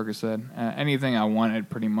 Dilaudid, Percocet, anything I wanted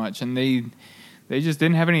pretty much. And they just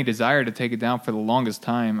didn't have any desire to take it down for the longest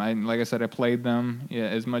time. Like I said, I played them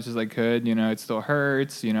as much as I could. You know, it still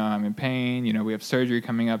hurts. You know, I'm in pain. You know, we have surgery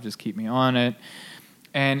coming up. Just keep me on it.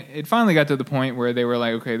 And it finally got to the point where they were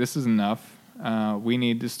like, okay, this is enough. We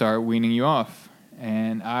need to start weaning you off.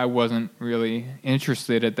 And I wasn't really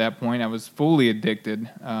interested at that point. I was fully addicted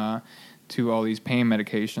to all these pain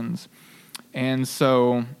medications. And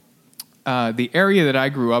so the area that I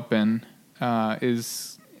grew up in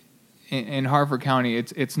is in Harford County.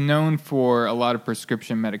 It's known for a lot of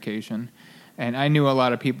prescription medication. And I knew a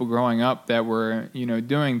lot of people growing up that were, you know,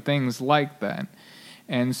 doing things like that.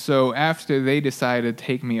 And so after they decided to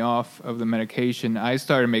take me off of the medication, I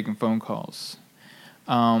started making phone calls.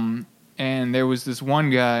 And And there was this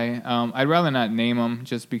one guy. I'd rather not name him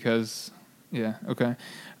just because. Yeah. Okay.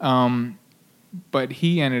 But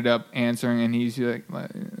he ended up answering, and he's like,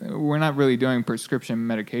 "We're not really doing prescription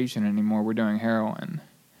medication anymore. We're doing heroin."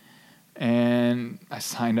 And I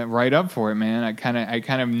signed up right up for it, man. I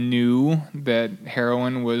kind of knew that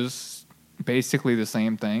heroin was basically the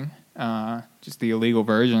same thing, just the illegal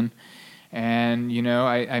version. And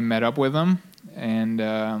I met up with him, and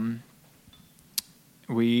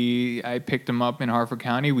I picked him up in Harford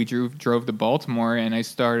County. We drove to Baltimore, and I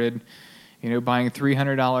started, buying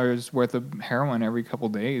 $300 worth of heroin every couple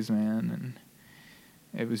days, man. And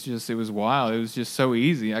it was wild. It was just so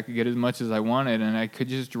easy. I could get as much as I wanted, and I could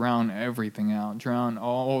just drown everything out, drown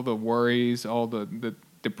all the worries, all the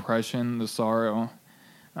depression, the sorrow.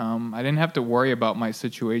 I didn't have to worry about my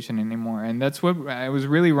situation anymore, and that's what I was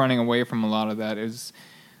really running away from. A lot of that is,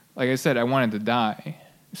 like I said, I wanted to die.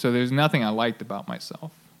 So there's nothing I liked about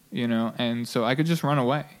myself, and so I could just run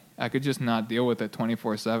away. I could just not deal with it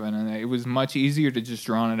 24/7, and it was much easier to just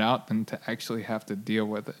drown it out than to actually have to deal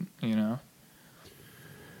with it,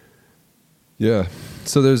 Yeah.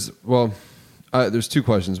 So there's two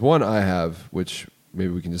questions. One I have, which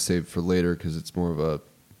maybe we can just save for later because it's more of a.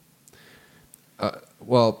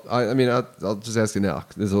 I'll just ask you now.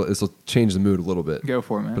 This will change the mood a little bit. Go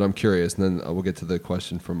for it, man. But I'm curious, and then we'll get to the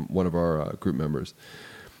question from one of our group members.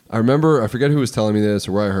 I forget who was telling me this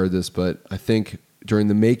or where I heard this, but I think during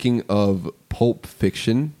the making of Pulp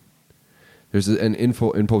Fiction, in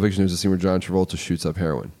Pulp Fiction, there's a scene where John Travolta shoots up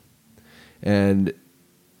heroin. And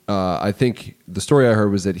I think the story I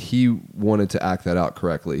heard was that he wanted to act that out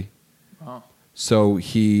correctly. Oh. So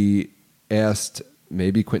he asked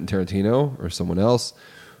maybe Quentin Tarantino or someone else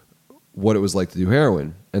what it was like to do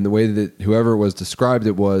heroin. And the way that whoever it was described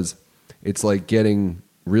it was, it's like getting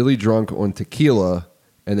really drunk on tequila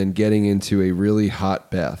and then getting into a really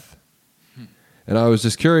hot bath. And I was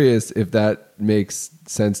just curious if that makes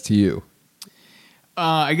sense to you.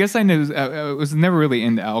 I guess I was never really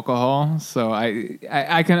into alcohol, so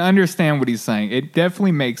I can understand what he's saying. It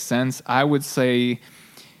definitely makes sense. I would say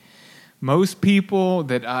most people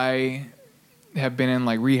that I have been in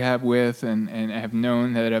like rehab with and have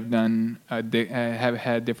known that have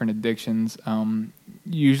had different addictions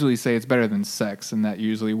usually say it's better than sex, and that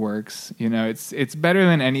usually works. It's better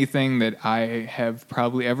than anything that I have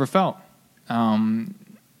probably ever felt.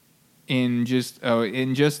 In just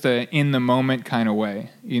a in the moment kind of way.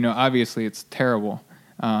 Obviously it's terrible,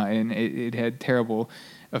 and it had terrible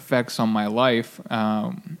effects on my life,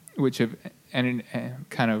 which have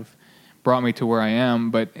kind of brought me to where I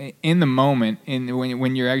am. But in the moment,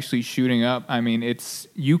 when you're actually shooting up, I mean,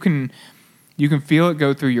 you can feel it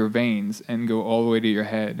go through your veins and go all the way to your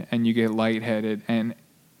head, and you get lightheaded, and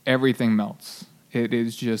everything melts. It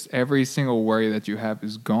is just every single worry that you have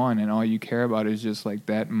is gone, and all you care about is just like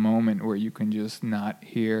that moment where you can just not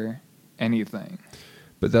hear anything.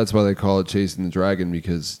 But that's why they call it chasing the dragon,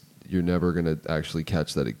 because you're never going to actually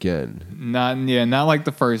catch that again. Not like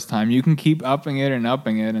the first time. You can keep upping it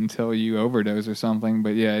until you overdose or something.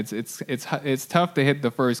 But yeah, it's tough to hit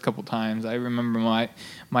the first couple times. I remember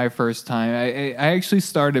my first time. I actually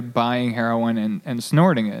started buying heroin and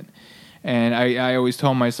snorting it. And I always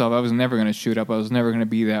told myself I was never going to shoot up. I was never going to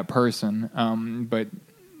be that person. But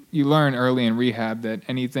you learn early in rehab that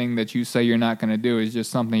anything that you say you're not going to do is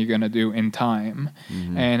just something you're going to do in time.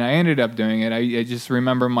 Mm-hmm. And I ended up doing it. I just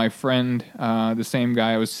remember my friend, the same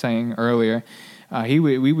guy I was saying earlier,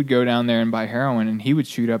 we would go down there and buy heroin, and he would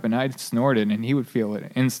shoot up, and I'd snort it, and he would feel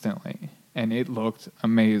it instantly. And it looked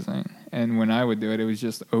amazing. And when I would do it, it was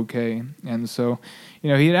just okay. And so,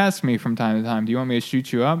 he'd ask me from time to time, do you want me to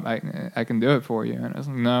shoot you up? I can do it for you. And I was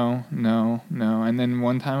like, no. And then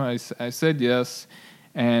one time I said yes,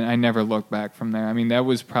 and I never looked back from there. I mean, that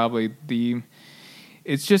was probably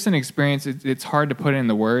it's just an experience. It's hard to put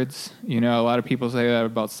into words. A lot of people say that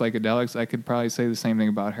about psychedelics. I could probably say the same thing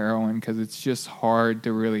about heroin, because it's just hard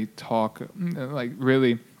to really talk, like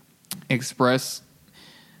really express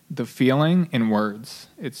the feeling in words.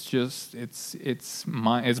 It's just it's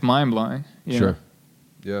mind blowing. Sure.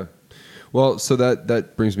 Yeah. Well, so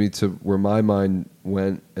that brings me to where my mind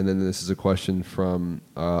went, and then this is a question from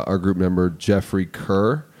our group member Jeffrey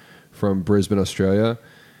Kerr from Brisbane, Australia,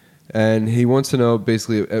 and he wants to know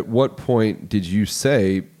basically at what point did you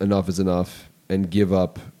say enough is enough and give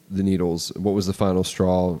up the needles? What was the final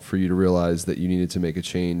straw for you to realize that you needed to make a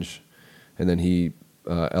change? And then he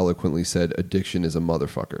eloquently said, addiction is a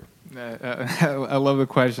motherfucker. I love the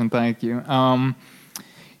question. Thank you.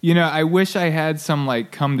 I wish I had some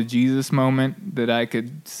like come to Jesus moment that I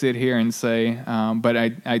could sit here and say, but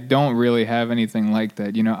I don't really have anything like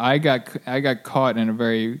that. I got caught in a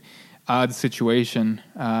very odd situation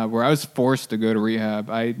where I was forced to go to rehab.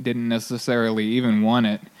 I didn't necessarily even want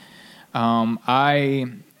it.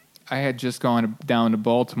 I had just gone down to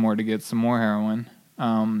Baltimore to get some more heroin,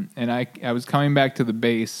 and I was coming back to the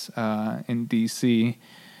base in D.C.,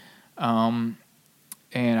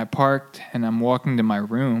 and I parked, and I'm walking to my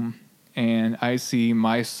room, and I see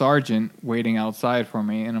my sergeant waiting outside for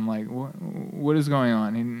me, and I'm like, what is going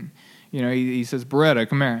on? And, he says, Beretta,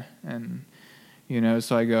 come here. And,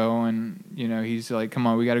 so I go, and, he's like, come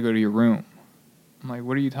on, we got to go to your room. I'm like,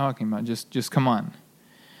 what are you talking about? Just come on.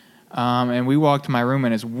 And we walk to my room,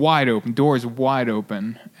 and it's wide open, doors wide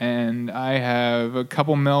open, and I have a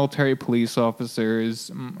couple military police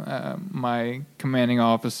officers, my commanding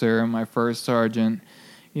officer, my first sergeant.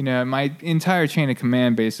 My entire chain of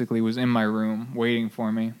command basically was in my room waiting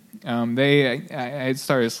for me. I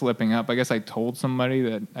started slipping up. I guess I told somebody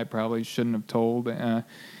that I probably shouldn't have told,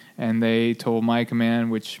 and they told my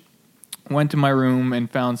command, which went to my room and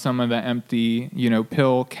found some of the empty,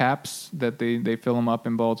 pill caps that they fill them up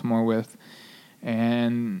in Baltimore with.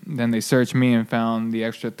 And then they searched me and found the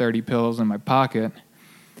extra 30 pills in my pocket.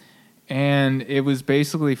 And it was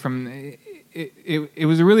basically it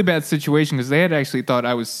was a really bad situation because they had actually thought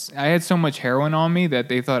I had so much heroin on me that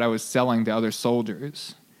they thought I was selling to other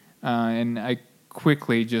soldiers. And I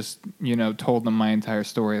quickly just, told them my entire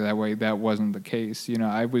story. That way that wasn't the case.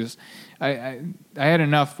 I had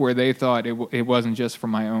enough where they thought it wasn't just for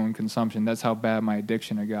my own consumption. That's how bad my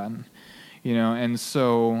addiction had gotten, and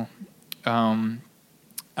so I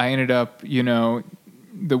ended up,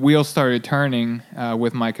 the wheels started turning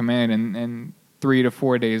with my command, and 3 to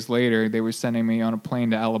 4 days later, they were sending me on a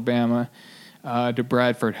plane to Alabama, to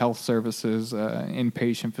Bradford Health Services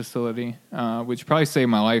inpatient facility, which probably saved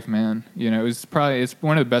my life, man. It's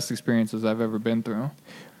one of the best experiences I've ever been through.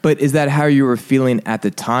 But is that how you were feeling at the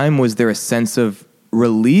time? Was there a sense of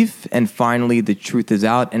relief and finally the truth is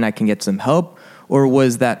out and I can get some help? Or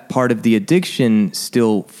was that part of the addiction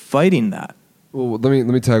still fighting that? Well, let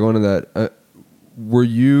me tag on to that. Were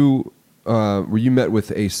you met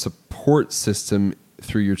with a support system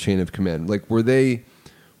through your chain of command? Like,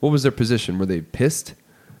 what was their position? Were they pissed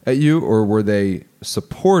at you, or were they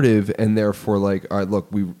supportive and therefore like, all right,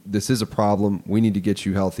 look, this is a problem. We need to get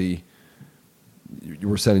you healthy.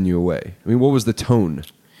 We're sending you away. I mean, what was the tone?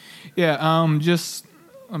 Yeah, just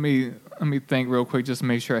let me think real quick, just to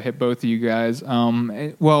make sure I hit both of you guys.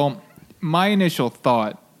 Well, my initial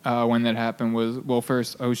thought when that happened was, well,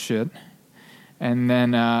 first, oh shit, and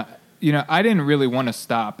then I didn't really want to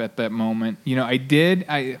stop at that moment. I did.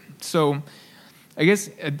 So I guess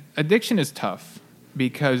addiction is tough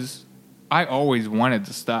because I always wanted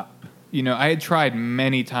to stop. I had tried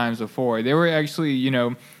many times before. There were actually,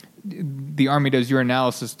 the Army does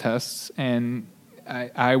urinalysis tests, and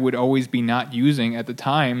I would always be not using at the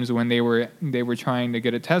times when they were trying to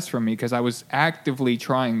get a test from me because I was actively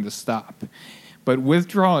trying to stop. But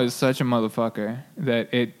withdrawal is such a motherfucker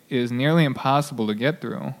that it is nearly impossible to get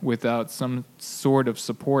through without some sort of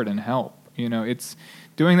support and help. It's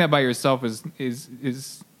doing that by yourself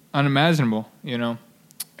is unimaginable.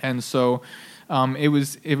 And so it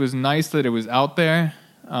was nice that it was out there.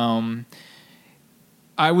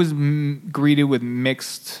 I was greeted with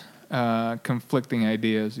mixed, conflicting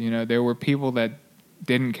ideas. There were people that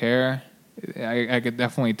didn't care. I could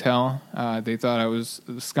definitely tell. They thought I was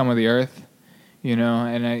the scum of the earth,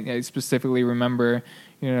 and I specifically remember,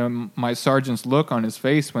 my sergeant's look on his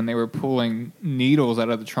face when they were pulling needles out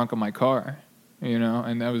of the trunk of my car,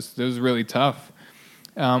 and that was really tough.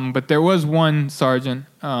 But there was one sergeant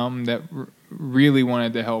that really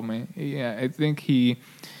wanted to help me. Yeah, I think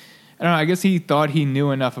I guess he thought he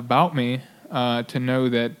knew enough about me to know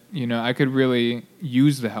that, I could really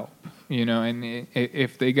use the help, and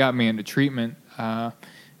if they got me into treatment,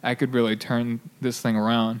 I could really turn this thing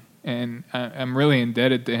around. And I'm really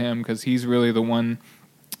indebted to him because he's really the one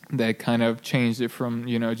that kind of changed it from,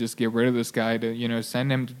 just get rid of this guy to,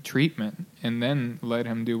 send him to treatment and then let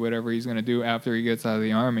him do whatever he's going to do after he gets out of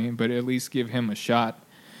the Army, but at least give him a shot,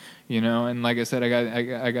 and like I said,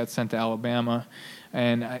 I got sent to Alabama.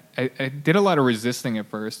 And I did a lot of resisting at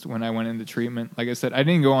first when I went into treatment. Like I said, I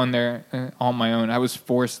didn't go on there on my own. I was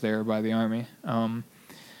forced there by the Army.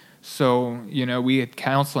 So, we had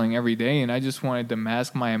counseling every day, and I just wanted to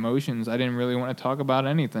mask my emotions. I didn't really want to talk about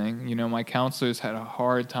anything. My counselors had a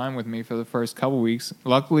hard time with me for the first couple weeks.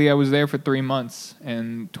 Luckily, I was there for 3 months,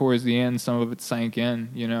 and towards the end, some of it sank in,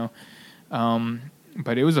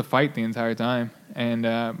 But it was a fight the entire time. And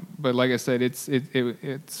but like I said,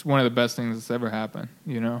 it's one of the best things that's ever happened,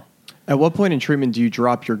 At what point in treatment do you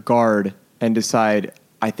drop your guard and decide,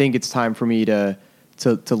 I think it's time for me to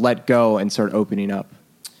let go and start opening up?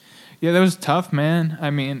 Yeah, that was tough, man. I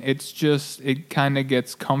mean, it's just, it kind of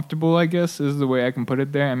gets comfortable, I guess, is the way I can put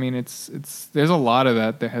it there. I mean, it's there's a lot of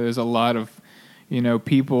that there. There's a lot of,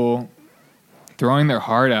 people throwing their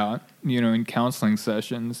heart out, in counseling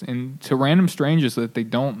sessions and to random strangers that they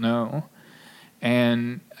don't know.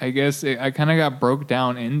 And I guess I kind of got broke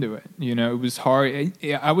down into it. It was hard.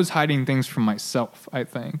 I was hiding things from myself, I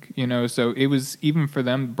think, so it was, even for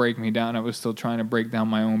them to break me down, I was still trying to break down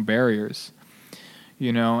my own barriers,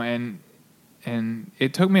 and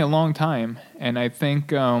it took me a long time. And I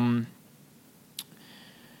think,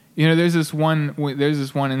 there's this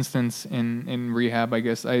one instance in rehab, I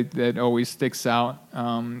guess, that always sticks out,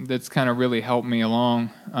 that's kind of really helped me along.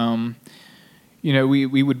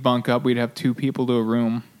 We would bunk up. We'd have 2 people to a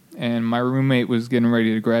room, and my roommate was getting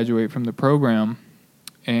ready to graduate from the program,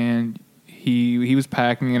 and he was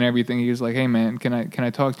packing and everything. He was like, "Hey, man, can I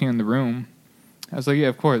talk to you in the room?" I was like, "Yeah,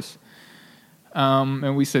 of course."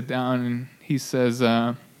 And we sit down, and he says,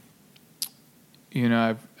 "I've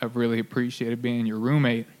really appreciated being your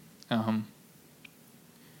roommate."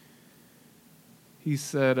 He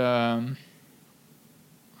said,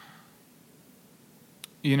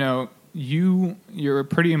 you're a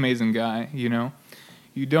pretty amazing guy, You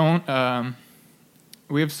don't,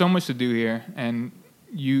 we have so much to do here, and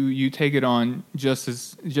you take it on just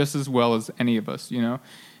as well as any of us,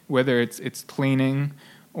 Whether it's cleaning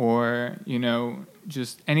or,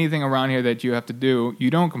 just anything around here that you have to do, you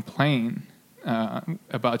don't complain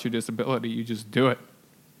about your disability, you just do it.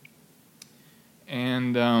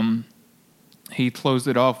 And he closed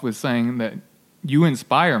it off with saying that you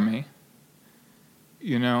inspire me.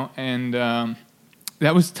 And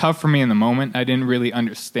that was tough for me in the moment. I didn't really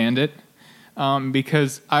understand it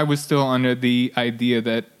because I was still under the idea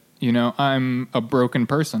that, I'm a broken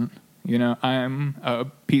person. I'm a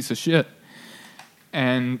piece of shit.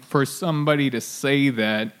 And for somebody to say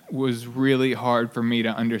that was really hard for me to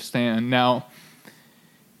understand. Now,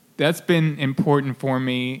 that's been important for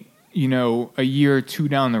me, a year or 2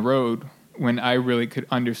 down the road when I really could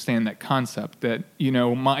understand that concept that,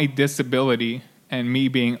 my disability and me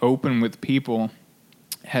being open with people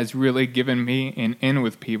has really given me an in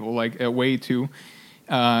with people, like a way to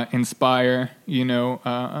inspire,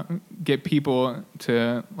 get people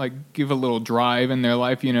to like give a little drive in their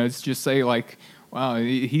life. It's just say like, wow,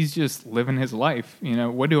 he's just living his life.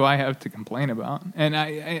 What do I have to complain about? And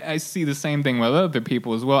I see the same thing with other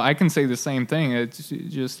people as well. I can say the same thing. It's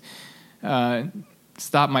just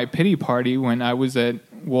stop my pity party when I was at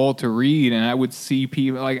Walter Reed, and I would see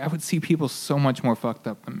people so much more fucked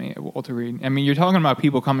up than me at Walter Reed. I mean, you're talking about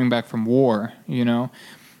people coming back from war,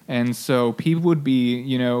 and so people would be,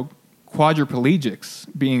 quadriplegics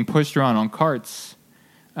being pushed around on carts,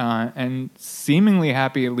 and seemingly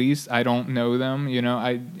happy. At least I don't know them,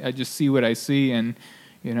 I just see what I see, and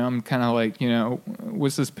I'm kind of like,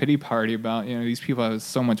 what's this pity party about? These people are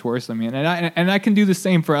so much worse than me. And I can do the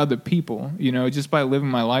same for other people, just by living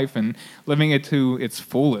my life and living it to its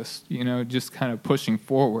fullest, just kind of pushing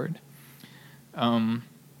forward. That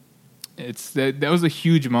was a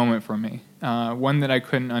huge moment for me. One that I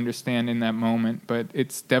couldn't understand in that moment, but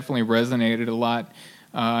it's definitely resonated a lot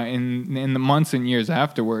in the months and years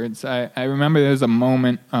afterwards. I remember there was a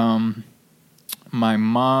moment, my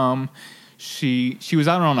mom, She was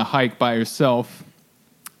out on a hike by herself,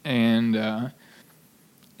 and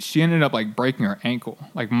she ended up like breaking her ankle,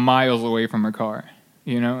 like miles away from her car,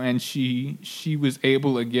 and she was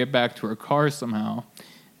able to get back to her car somehow,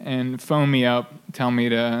 and phone me up, tell me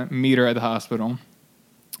to meet her at the hospital,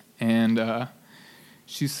 and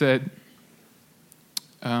she said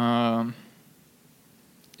the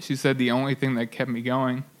only thing that kept me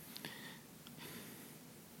going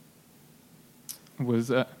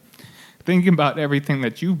was thinking about everything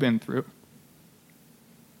that you've been through.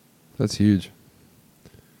 That's huge.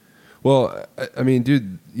 Well, I mean,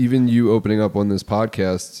 dude, even you opening up on this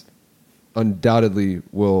podcast undoubtedly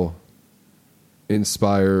will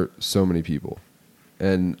inspire so many people.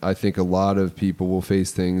 And I think a lot of people will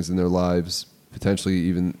face things in their lives, potentially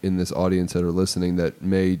even in this audience that are listening, that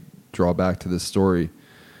may draw back to this story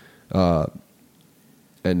and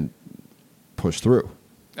push through.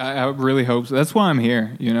 I really hope so. That's why I'm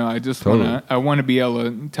here. I just want to be able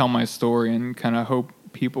to tell my story and kind of hope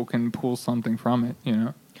people can pull something from it,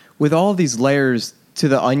 With all these layers to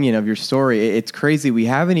the onion of your story, it's crazy. We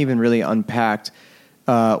haven't even really unpacked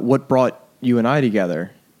what brought you and I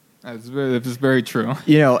together. That's very true.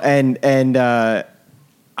 And I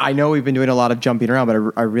know we've been doing a lot of jumping around,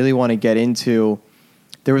 but I really want to get into,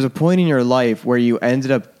 there was a point in your life where you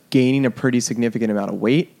ended up gaining a pretty significant amount of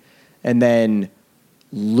weight and then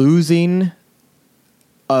losing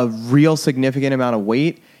a real significant amount of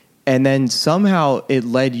weight And then somehow it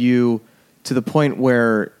led you to the point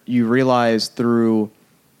where you realized through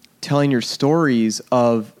telling your stories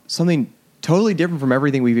of something totally different from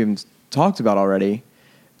everything we've even talked about already,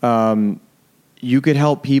 you could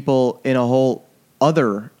help people in a whole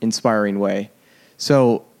other inspiring way.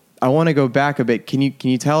 So I want to go back a bit. Can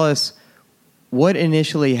you tell us what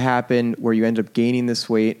initially happened where you ended up gaining this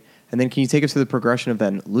weight? And then can you take us through the progression of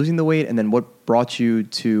then losing the weight and then what brought you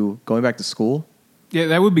to going back to school? Yeah,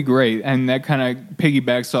 that would be great. And that kind of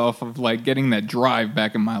piggybacks off of like getting that drive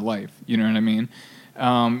back in my life. You know what I mean?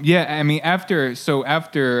 Yeah, I mean, after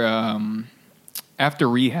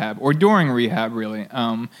rehab or during rehab, really,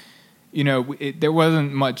 there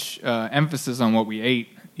wasn't much emphasis on what we ate,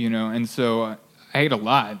 and so I ate a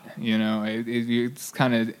lot, it's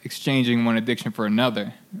kind of exchanging one addiction for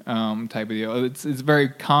another type of deal. It's very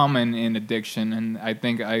common in addiction, and I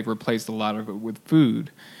think I replaced a lot of it with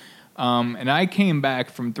food. And I came back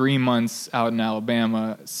from 3 months out in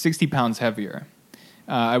Alabama 60 pounds heavier.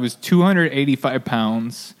 I was 285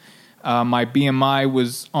 pounds. My BMI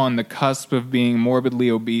was on the cusp of being morbidly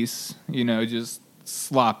obese, just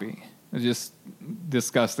sloppy, just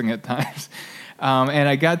disgusting at times. And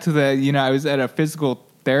I got to the, I was at a physical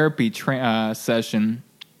therapy session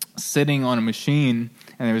sitting on a machine,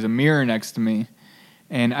 and there was a mirror next to me.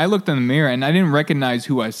 And I looked in the mirror, and I didn't recognize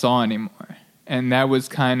who I saw anymore. And that was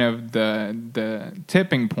kind of the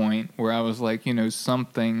tipping point where I was like,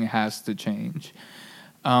 something has to change.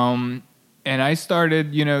 And I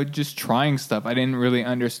started, just trying stuff. I didn't really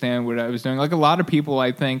understand what I was doing. Like a lot of people,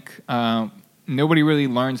 I think, nobody really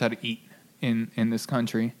learns how to eat in this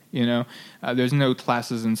country. There's no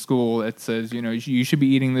classes in school that says, you should be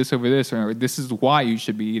eating this over this, or this is why you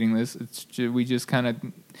should be eating this. We just kind of,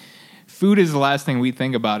 food is the last thing we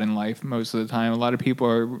think about in life most of the time. A lot of people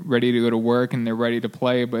are ready to go to work and they're ready to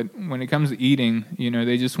play, but when it comes to eating,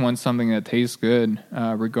 they just want something that tastes good,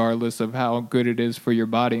 regardless of how good it is for your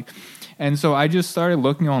body. And so I just started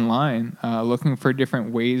looking online, looking for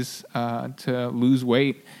different ways to lose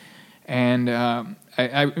weight. And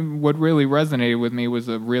what really resonated with me was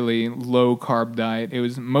a really low-carb diet. It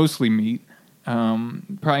was mostly meat.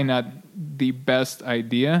 Probably not the best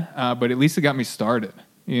idea, but at least it got me started,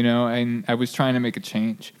 and I was trying to make a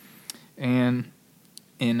change. And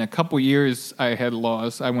in a couple years, I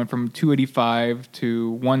went from 285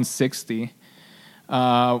 to 160,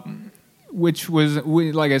 which was,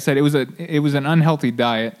 like I said, it was an unhealthy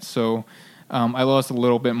diet. So I lost a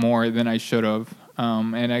little bit more than I should have,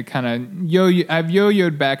 and I kind of I've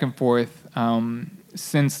yo-yoed back and forth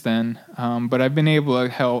since then. But I've been able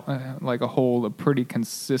to hold a pretty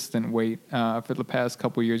consistent weight for the past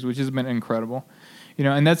couple years, which has been incredible.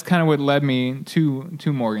 And that's kind of what led me to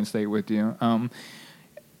Morgan State with you.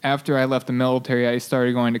 After I left the military, I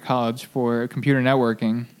started going to college for computer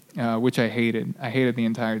networking, which I hated. I hated the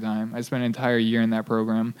entire time. I spent an entire year in that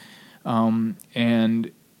program,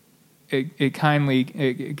 and it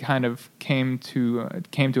kind of came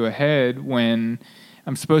to a head when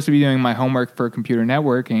I'm supposed to be doing my homework for computer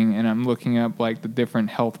networking, and I'm looking up like the different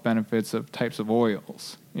health benefits of types of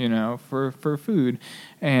oils, for food.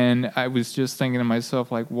 And I was just thinking to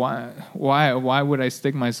myself, like, why would I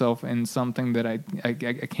stick myself in something that I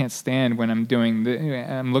can't stand when I'm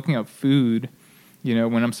looking up food,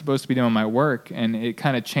 when I'm supposed to be doing my work. And it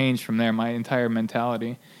kind of changed from there, my entire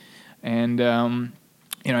mentality. And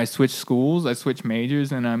I switched schools, I switched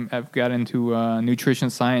majors, and I've got into nutrition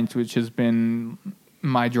science, which has been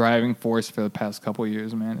my driving force for the past couple of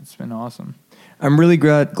years, man. It's been awesome. I'm really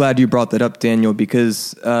glad you brought that up, Daniel,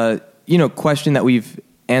 because, question that we've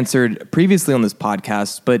answered previously on this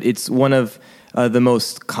podcast, but it's one of the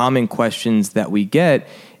most common questions that we get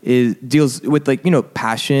deals with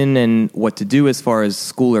passion and what to do as far as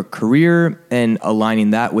school or career and aligning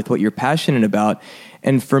that with what you're passionate about.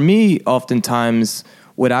 And for me, oftentimes,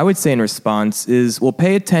 what I would say in response is, well,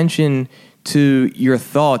 pay attention to your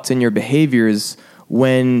thoughts and your behaviors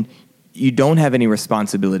when you don't have any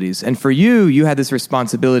responsibilities. And for you had this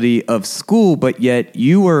responsibility of school, but yet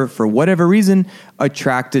you were, for whatever reason,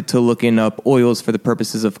 attracted to looking up oils for the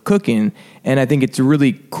purposes of cooking. And I think it's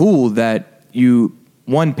really cool that you,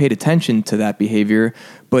 one, paid attention to that behavior,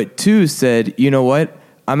 but two, said, you know what,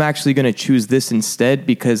 I'm actually going to choose this instead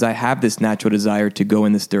because I have this natural desire to go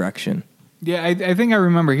in this direction. Yeah, I think I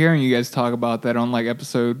remember hearing you guys talk about that on like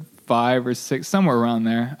episode 5 or 6, somewhere around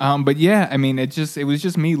there. But yeah, I mean, it was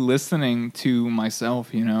just me listening to myself.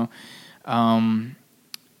 It's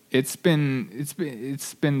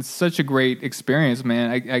been such a great experience, man.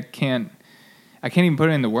 I can't even put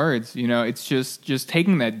it into words. It's just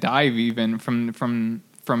taking that dive even from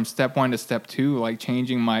from step 1 to step 2, like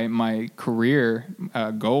changing my career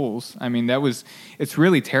goals. I mean, it's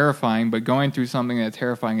really terrifying, but going through something that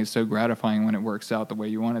terrifying is so gratifying when it works out the way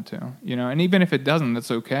you want it to, you know. And even if it doesn't,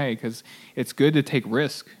 that's okay, because it's good to take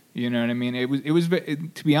risk. You know what I mean? It was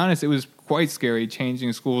to be honest, it was quite scary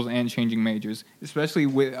changing schools and changing majors, especially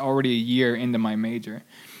with already a year into my major.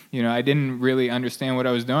 You know, I didn't really understand what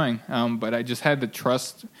I was doing, but I just had to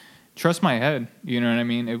trust my head. You know what I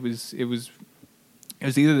mean? It was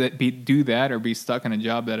either do that or be stuck in a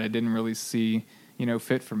job that I didn't really see, you know,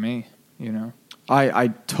 fit for me. You know, I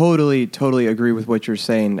totally agree with what you're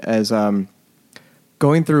saying. As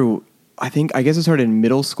going through, I guess it started in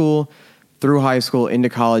middle school, through high school, into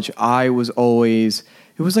college. It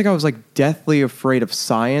was like I was like deathly afraid of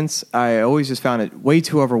science. I always just found it way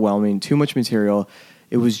too overwhelming, too much material.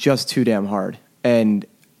 It was just too damn hard, and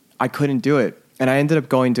I couldn't do it. And I ended up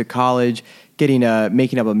going to college, making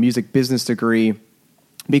up a music business degree,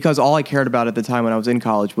 because all I cared about at the time when I was in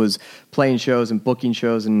college was playing shows and booking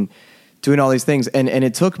shows and doing all these things. And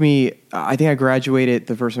it took me, I think I graduated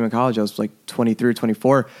the first time in college, I was like 23 or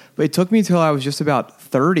 24, but it took me till I was just about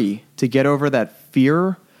 30 to get over that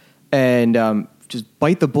fear and just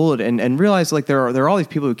bite the bullet and realize like there are all these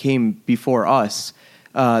people who came before us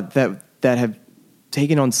that have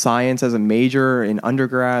taken on science as a major in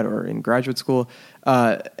undergrad or in graduate school,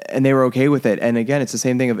 and they were okay with it. And again, it's the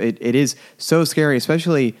same thing of it is so scary,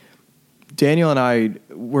 especially Daniel and I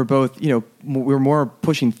were both, you know, we're more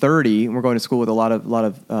pushing 30 and we're going to school with a lot of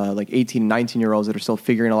like 18 and 19-year-olds that are still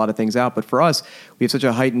figuring a lot of things out. But for us, we have such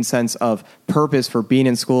a heightened sense of purpose for being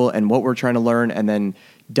in school and what we're trying to learn, and then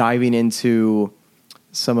diving into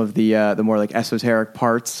some of the more like esoteric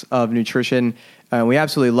parts of nutrition. We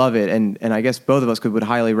absolutely love it. And I guess both of us would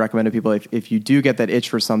highly recommend to people, if you do get that itch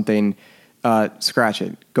for something, scratch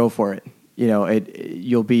it, go for it. You know,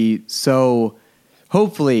 you'll be so,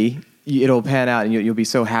 hopefully it'll pan out and you'll be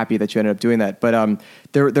so happy that you ended up doing that. But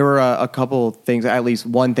there were a couple things, at least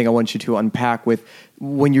one thing I want you to unpack with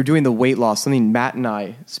when you're doing the weight loss, something Matt and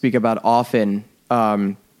I speak about often,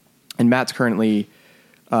 and Matt's currently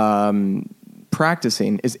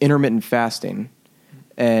practicing, is intermittent fasting.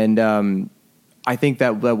 And I think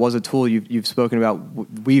that was a tool you've spoken about,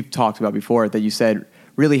 we've talked about before, that you said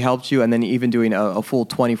really helped you, and then even doing a full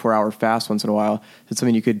 24-hour fast once in a while. Is that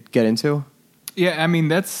something you could get into? Yeah, I mean,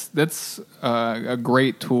 that's a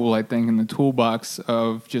great tool, I think, in the toolbox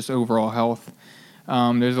of just overall health.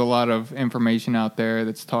 There's a lot of information out there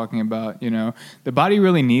that's talking about, you know, the body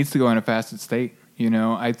really needs to go in a fasted state. You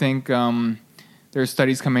know, I think there are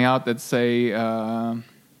studies coming out that say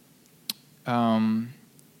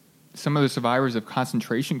some of the survivors of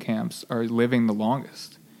concentration camps are living the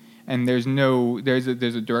longest. And there's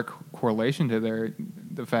a direct correlation to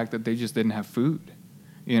the fact that they just didn't have food.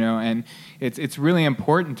 You know, and it's really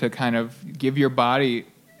important to kind of give your body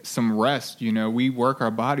some rest. You know, we work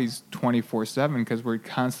our bodies 24/7 because we're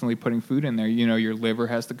constantly putting food in there. You know, your liver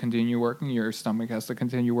has to continue working, your stomach has to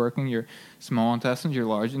continue working, your small intestines, your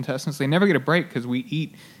large intestines. They never get a break because we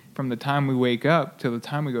eat from the time we wake up till the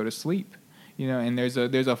time we go to sleep. You know, and there's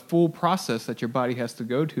a full process that your body has to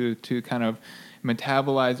go to kind of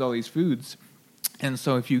metabolize all these foods. And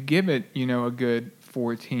so if you give it, you know, a good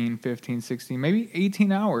 14, 15, 16, maybe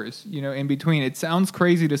 18 hours, you know, in between. It sounds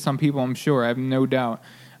crazy to some people, I'm sure. I have no doubt.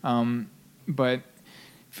 But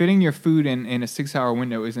fitting your food in a 6-hour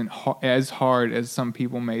window isn't as hard as some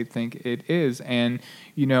people may think it is. And,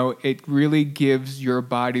 you know, it really gives your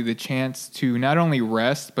body the chance to not only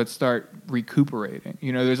rest, but start recuperating.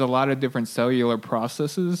 You know, there's a lot of different cellular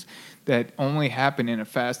processes that only happen in a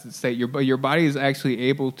fasted state. Your body is actually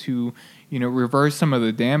able to, you know, reverse some of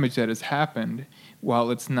the damage that has happened while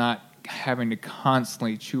it's not having to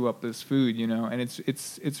constantly chew up this food, you know. And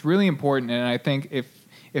it's really important. And I think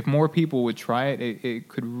if more people would try it, it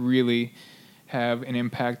could really have an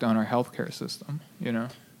impact on our healthcare system, you know.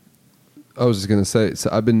 I was just gonna say, so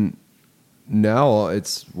I've been now.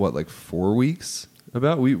 It's what, like 4 weeks?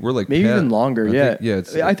 We're like maybe even longer.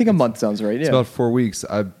 I think a month sounds right. It's about 4 weeks.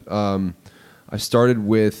 I started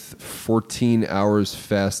with 14 hours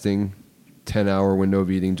fasting, 10-hour window of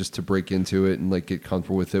eating, just to break into it and like get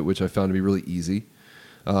comfortable with it, which I found to be really easy.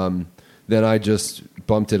 Then I just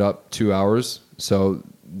bumped it up 2 hours. So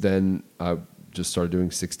then I just started doing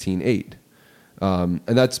 16/8. And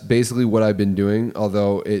that's basically what I've been doing,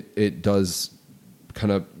 although it does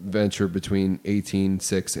kind of venture between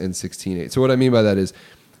 18/6 and 16/8. So what I mean by that is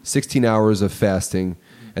 16 hours of fasting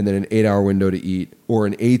and then an 8-hour window to eat, or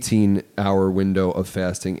an 18-hour window of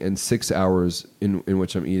fasting and 6 hours in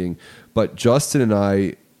which I'm eating. But Justin and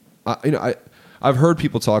I've heard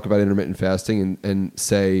people talk about intermittent fasting and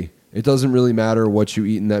say it doesn't really matter what you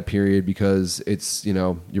eat in that period because it's,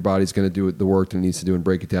 your body's going to do the work that it needs to do and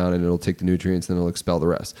break it down, and it'll take the nutrients and it'll expel the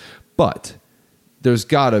rest. But there's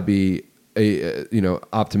got to be a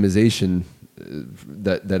optimization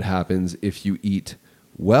that happens if you eat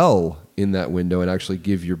well in that window and actually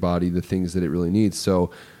give your body the things that it really needs.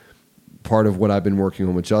 So part of what I've been working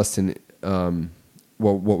on with Justin,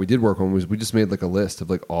 what we did work on was we just made like a list of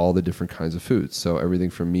like all the different kinds of foods. So everything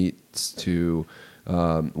from meats to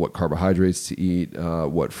what carbohydrates to eat,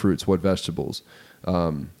 what fruits, what vegetables,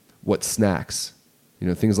 what snacks,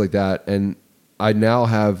 things like that. And I now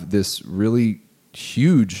have this really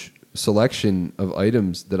huge selection of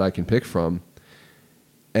items that I can pick from,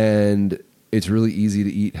 and it's really easy to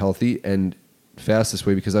eat healthy and fast this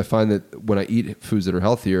way because I find that when I eat foods that are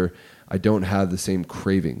healthier, I don't have the same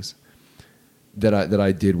cravings that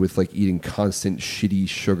I did with like eating constant shitty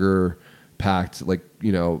sugar packed like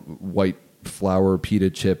white flour pita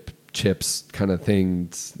chips kind of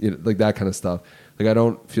things, like that kind of stuff. Like I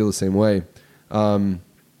don't feel the same way.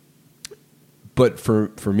 But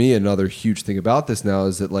for me, another huge thing about this now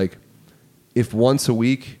is that like if once a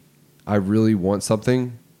week I really want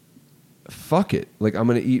something, fuck it. Like I'm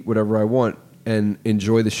going to eat whatever I want and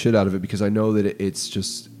enjoy the shit out of it because I know that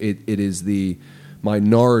it is the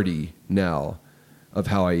minority now of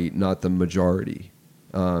how I eat, not the majority.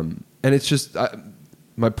 And it's just,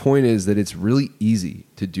 my point is that it's really easy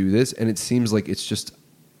to do this, and it seems like it's just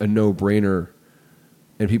a no-brainer,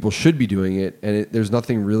 and people should be doing it, and there's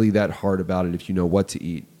nothing really that hard about it if you know what to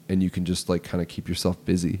eat, and you can just like kind of keep yourself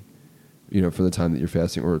busy, for the time that you're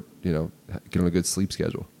fasting, or, get on a good sleep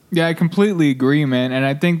schedule. Yeah, I completely agree, man. And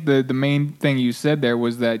I think the main thing you said there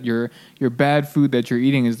was that your bad food that you're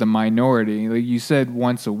eating is the minority. Like you said,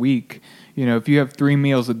 once a week. If you have 3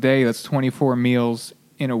 meals a day, that's 24 meals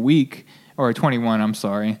in a week, or 21. I'm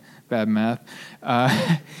sorry, bad math.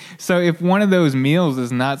 So if one of those meals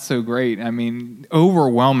is not so great, I mean,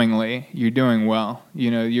 overwhelmingly, you're doing well.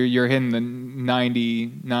 You're hitting the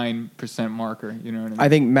 99% marker. You know what I mean? I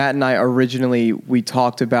think Matt and I originally, we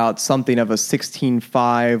talked about something of a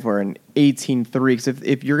 16-5 or an 18-3. Because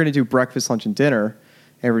if you're going to do breakfast, lunch, and dinner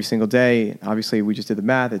every single day, obviously we just did the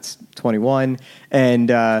math, it's 21.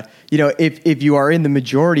 And, if you are in the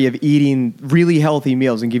majority of eating really healthy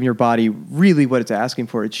meals and giving your body really what it's asking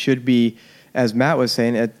for, it should be, as Matt was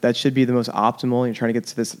saying, that should be the most optimal. You're trying to get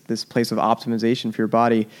to this place of optimization for your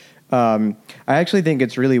body. I actually think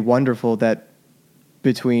it's really wonderful that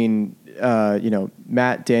between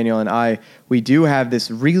Matt, Daniel, and I, we do have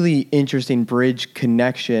this really interesting bridge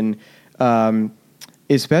connection,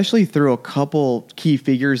 especially through a couple key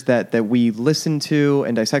figures that we listen to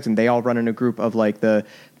and dissect, and they all run in a group of like the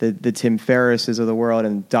Tim Ferrisses of the world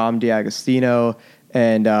and Dom DiAgostino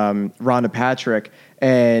and Rhonda Patrick.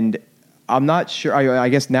 And I'm not sure, I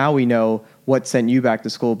guess now we know what sent you back to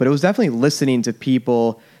school, but it was definitely listening to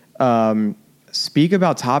people speak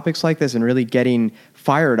about topics like this and really getting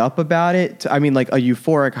fired up about it. I mean, like a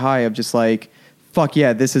euphoric high of just like, fuck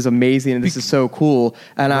yeah, this is amazing and this is so cool.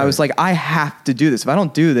 And right. I was like, I have to do this. If I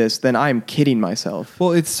don't do this, then I'm kidding myself.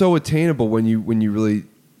 Well, it's so attainable when you really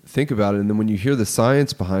think about it. And then when you hear the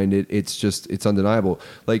science behind it, it's undeniable.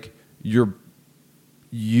 Like your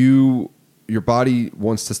body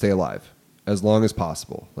wants to stay alive as long as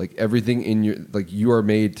possible. Like everything in you are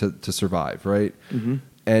made to survive, right? Mm-hmm.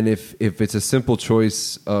 And if it's a simple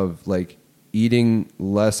choice of like eating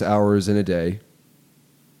less hours in a day,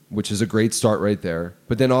 which is a great start right there.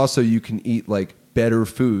 But then also you can eat like better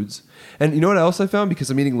foods. And you know what else I found? Because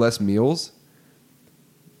I'm eating less meals,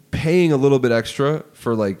 paying a little bit extra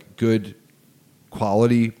for like good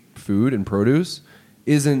quality food and produce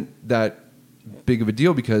isn't that big of a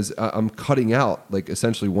deal because I'm cutting out like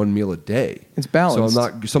essentially one meal a day. It's balanced.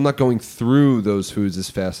 So I'm not going through those foods as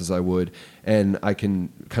fast as I would, and I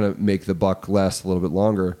can kind of make the buck last a little bit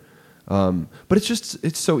longer. But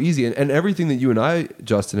it's so easy. And everything that you and I,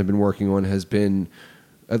 Justin, have been working on has been,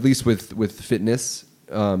 at least with fitness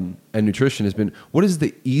and nutrition, has been what is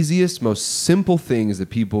the easiest, most simple things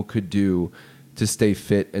that people could do to stay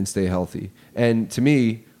fit and stay healthy. And to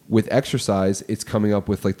me, with exercise, it's coming up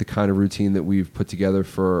with like the kind of routine that we've put together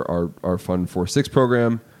for our Fun 4-6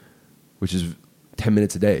 program, which is 10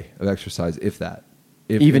 minutes a day of exercise, if that.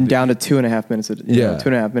 Even down to 2.5 minutes,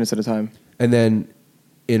 2.5 minutes at a time. And then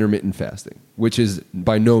intermittent fasting, which is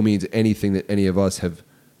by no means anything that any of us have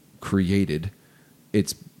created.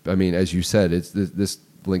 As you said, this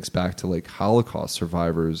links back to like Holocaust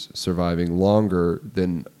survivors surviving longer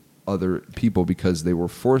than other people because they were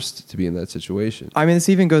forced to be in that situation. I mean, this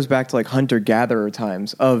even goes back to like hunter-gatherer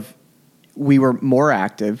times of we were more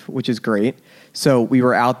active, which is great. So we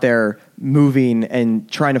were out there moving and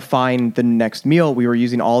trying to find the next meal. We were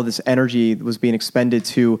using all of this energy that was being expended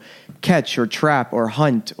to catch or trap or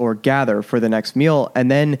hunt or gather for the next meal. And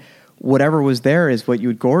then whatever was there is what you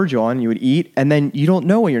would gorge on, you would eat, and then you don't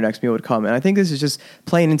know when your next meal would come. And I think this is just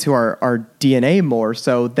playing into our DNA more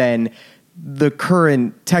so than the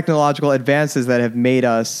current technological advances that have made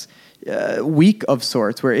us weak of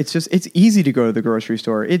sorts, where it's easy to go to the grocery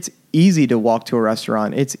store. It's easy to walk to a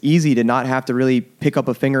restaurant. It's easy to not have to really pick up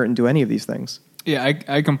a finger and do any of these things. Yeah,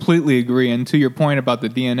 I completely agree. And to your point about the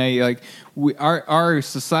DNA, like our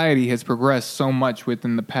society has progressed so much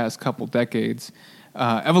within the past couple decades.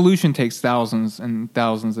 Evolution takes thousands and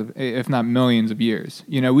thousands of, if not millions of years.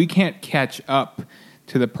 You know, we can't catch up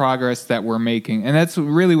to the progress that we're making. And that's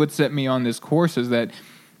really what set me on this course, is that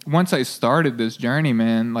once I started this journey,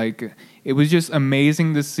 man, like it was just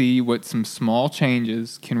amazing to see what some small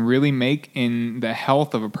changes can really make in the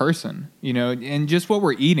health of a person, you know, and just what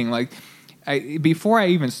we're eating. Like before I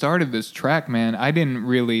even started this track, man, I didn't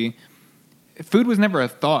really, food was never a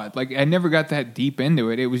thought. Like I never got that deep into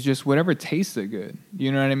it. It was just whatever tasted good.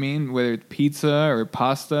 You know what I mean? Whether it's pizza or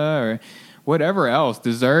pasta or whatever else,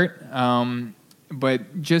 dessert.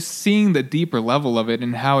 But just seeing the deeper level of it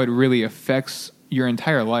and how it really affects your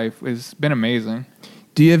entire life has been amazing.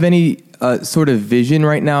 Do you have any sort of vision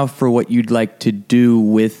right now for what you'd like to do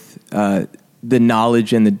with the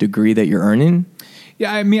knowledge and the degree that you're earning?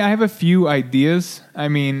 Yeah, I mean, I have a few ideas. I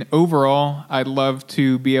mean, overall, I'd love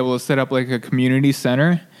to be able to set up like a community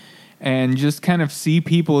center and just kind of see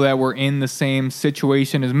people that were in the same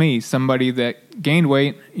situation as me. Somebody that gained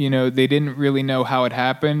weight, you know, they didn't really know how it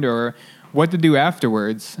happened or what to do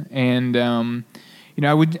afterwards. And, you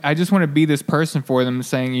know, I just want to be this person for them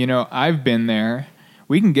saying, you know, I've been there.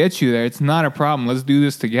 We can get you there. It's not a problem. Let's do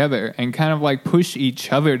this together and kind of like push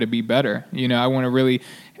each other to be better. You know, I want to really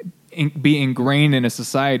be ingrained in a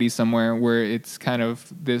society somewhere where it's kind of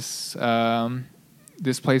this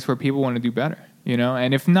this place where people want to do better, you know?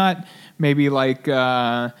 And if not, maybe like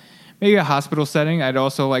maybe a hospital setting. I'd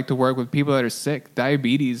also like to work with people that are sick.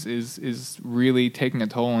 Diabetes is really taking a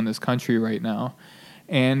toll in this country right now.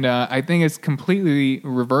 And I think it's completely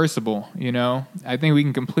reversible, you know? I think we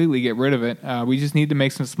can completely get rid of it. We just need to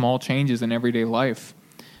make some small changes in everyday life.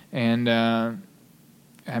 And, I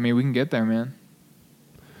mean, we can get there, man.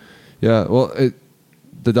 Yeah, well,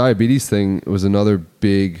 the diabetes thing was another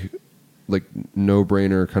big, like,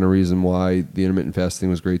 no-brainer kind of reason why the intermittent fasting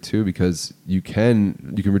was great too, because you can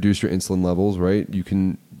reduce your insulin levels, right? You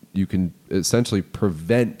can essentially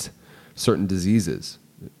prevent certain diseases.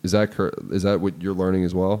 Is that what you're learning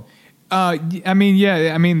as well? I mean,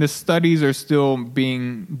 yeah. I mean, the studies are still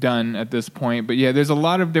being done at this point, but yeah, there's a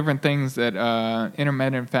lot of different things that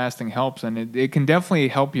intermittent fasting helps, and it can definitely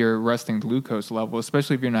help your resting glucose level,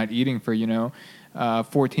 especially if you're not eating for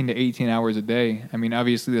 14 to 18 hours a day. I mean,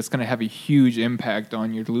 obviously, that's going to have a huge impact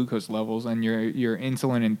on your glucose levels and your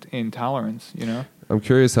insulin intolerance. You know, I'm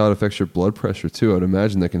curious how it affects your blood pressure too. I'd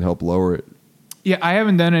imagine that can help lower it. Yeah, I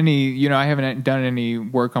haven't done any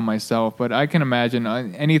work on myself, but I can imagine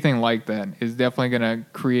anything like that is definitely going to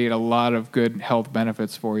create a lot of good health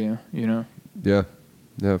benefits for you, you know? Yeah,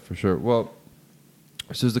 for sure. Well,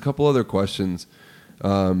 so there's a couple other questions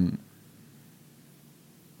from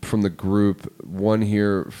the group. One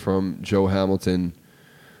here from Joe Hamilton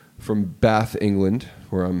from Bath, England,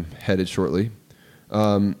 where I'm headed shortly.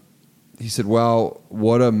 He said, wow,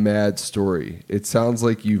 what a mad story. It sounds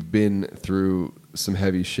like you've been through some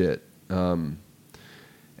heavy shit. And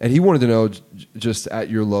he wanted to know, just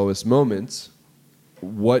at your lowest moments,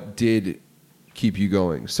 what did keep you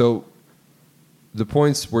going? So the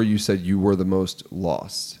points where you said you were the most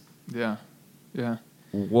lost. Yeah.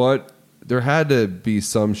 There had to be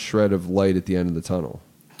some shred of light at the end of the tunnel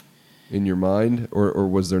in your mind, or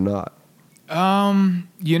was there not?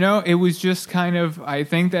 You know, it was just kind of, I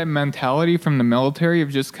think that mentality from the military of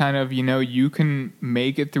just kind of, you know, you can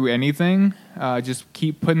make it through anything. Just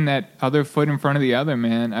keep putting that other foot in front of the other,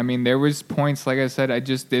 man. I mean, there was points, like I said, I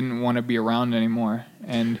just didn't want to be around anymore.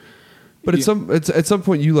 But at some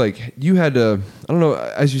point you had to, I don't know,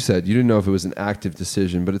 as you said, you didn't know if it was an active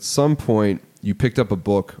decision, but at some point you picked up a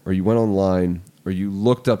book or you went online or you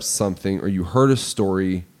looked up something or you heard a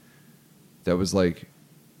story that was like,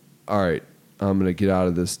 all right, I'm going to get out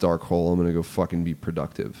of this dark hole. I'm going to go fucking be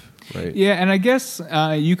productive, right? Yeah, and I guess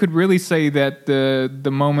you could really say that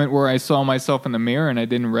the moment where I saw myself in the mirror and I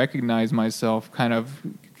didn't recognize myself kind of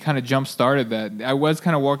jump-started that. I was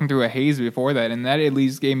kind of walking through a haze before that, and that at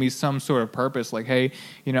least gave me some sort of purpose. Like, hey,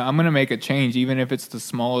 you know, I'm going to make a change, even if it's the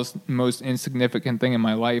smallest, most insignificant thing in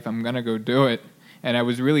my life. I'm going to go do it. and I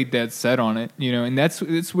was really dead set on it, and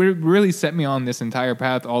it's what really set me on this entire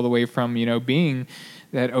path, all the way from, being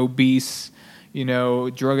that obese,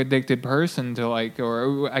 drug addicted person to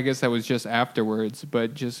or I guess that was just afterwards,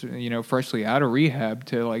 but just, freshly out of rehab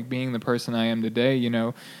to being the person I am today,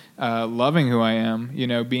 loving who I am,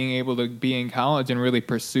 being able to be in college and really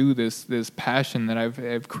pursue this passion that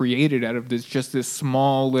I've created out of this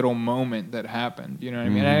small little moment that happened. You know what I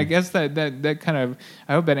mean? And I guess that kind of,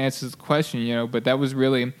 I hope that answers the question, but that was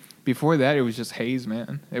really, before that, it was just haze,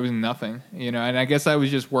 man. It was nothing, and I guess I was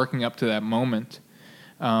just working up to that moment.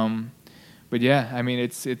 But yeah, I mean,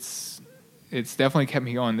 it's definitely kept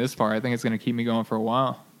me going this far. I think it's going to keep me going for a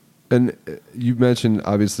while. And you mentioned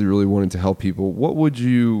obviously really wanting to help people. What would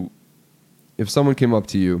you, if someone came up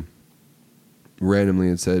to you randomly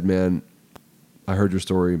and said, man, I heard your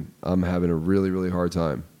story, I'm having a really, really hard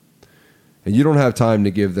time, and you don't have time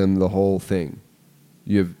to give them the whole thing,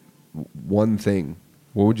 you have one thing,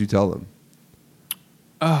 what would you tell them?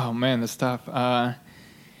 Oh man, that's tough.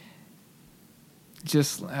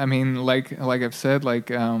 Just, I mean, like I've said,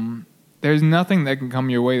 there's nothing that can come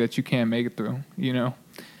your way that you can't make it through,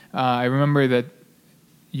 I remember that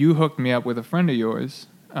you hooked me up with a friend of yours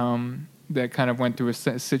that kind of went through a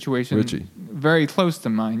situation Richie. Very close to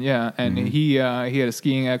mine, yeah. And he had a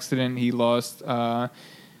skiing accident. He lost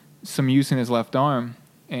some use in his left arm,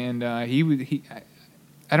 and he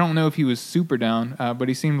I don't know if he was super down, but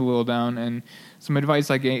he seemed a little down. And some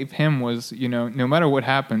advice I gave him was, no matter what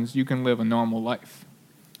happens, you can live a normal life.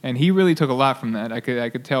 And he really took a lot from that. I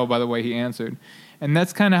could tell by the way he answered. And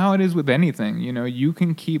that's kind of how it is with anything. You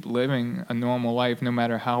can keep living a normal life no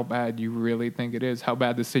matter how bad you really think it is, how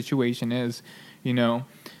bad the situation is.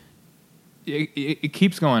 It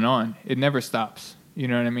keeps going on. It never stops. You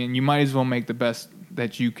know what I mean? You might as well make the best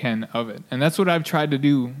that you can of it. And that's what I've tried to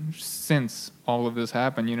do since all of this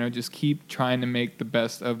happened. Just keep trying to make the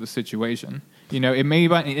best of the situation. It may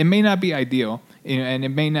not be ideal, and it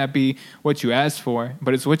may not be what you asked for,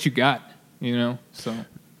 but it's what you got, so...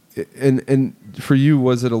 And for you,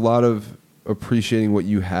 was it a lot of appreciating what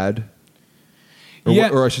you had?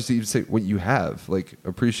 Or I should say what you have.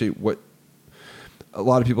 Appreciate what... A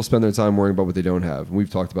lot of people spend their time worrying about what they don't have. And we've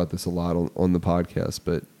talked about this a lot on the podcast,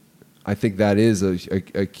 but I think that is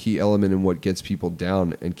a key element in what gets people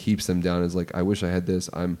down and keeps them down is I wish I had this.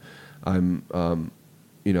 I'm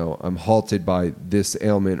halted by this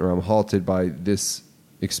ailment, or I'm halted by this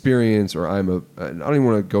experience, or I don't even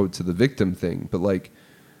want to go to the victim thing, but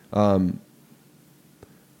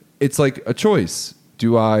it's like a choice.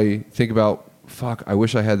 Do I think about, fuck, I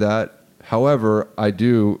wish I had that? However, I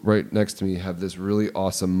do, right next to me, have this really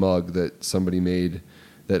awesome mug that somebody made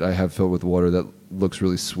that I have filled with water that looks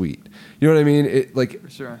really sweet. You know what I mean? For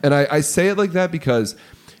sure. And I say it like that because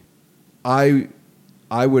I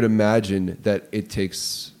would imagine that it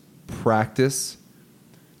takes practice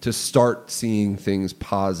to start seeing things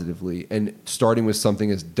positively, and starting with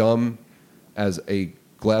something as dumb as a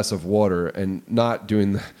glass of water and not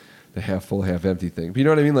doing the half full, half empty thing. But you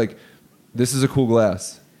know what I mean? This is a cool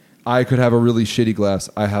glass. I could have a really shitty glass.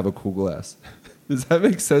 I have a cool glass. Does that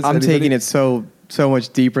make sense? I'm taking it so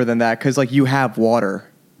much deeper than that because you have water.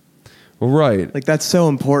 Well, right. That's so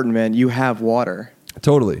important, man. You have water.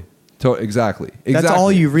 Totally. Exactly. That's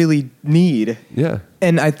all you really need. Yeah.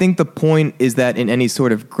 And I think the point is that in any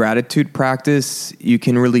sort of gratitude practice, you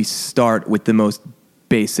can really start with the most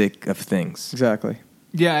basic of things. Exactly.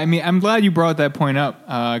 Yeah, I mean, I'm glad you brought that point up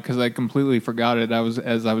because I completely forgot it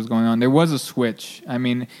as I was going on. There was a switch. I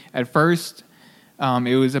mean, at first,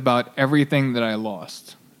 it was about everything that I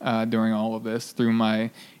lost during all of this through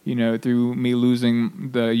through me losing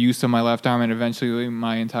the use of my left arm and eventually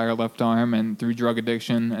my entire left arm, and through drug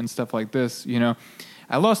addiction and stuff like this.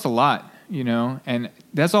 I lost a lot, and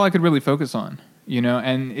that's all I could really focus on,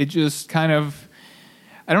 and it just kind of...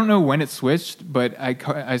 I don't know when it switched, but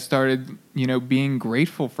I started, being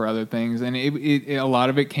grateful for other things, and a lot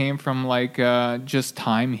of it came from just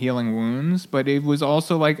time healing wounds. But it was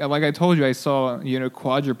also like I told you, I saw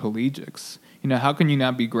quadriplegics. How can you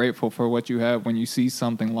not be grateful for what you have when you see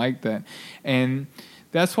something like that? And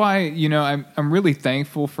that's why I'm really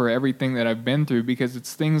thankful for everything that I've been through, because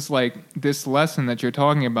it's things like this lesson that you're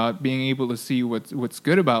talking about, being able to see what's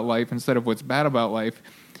good about life instead of what's bad about life.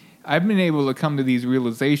 I've been able to come to these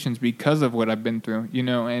realizations because of what I've been through,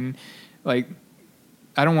 and I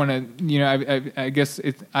don't want to, I guess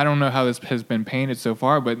I don't know how this has been painted so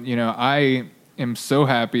far, but, I am so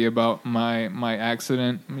happy about my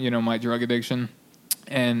accident, my drug addiction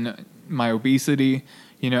and my obesity,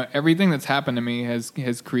 You know, everything that's happened to me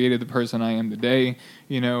has created the person I am today.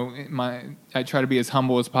 You know, I try to be as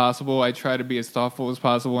humble as possible. I try to be as thoughtful as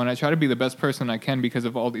possible, and I try to be the best person I can because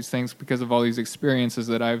of all these things, because of all these experiences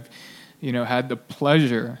that I've, you know, had the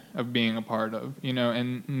pleasure of being a part of, you know,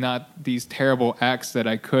 and not these terrible acts that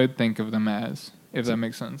I could think of them as, if that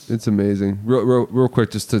makes sense. It's amazing. Real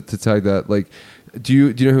quick, just to tag that, like, do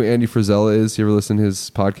you know who Andy Frisella is? You ever listen to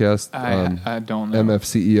his podcast? I don't know.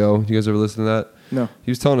 MFCEO. You guys ever listen to that? No.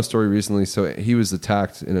 He was telling a story recently. So he was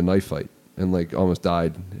attacked in a knife fight and like almost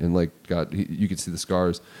died and like you could see the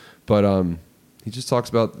scars. But he just talks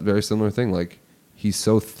about a very similar thing. Like, he's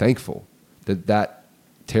so thankful that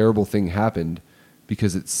terrible thing happened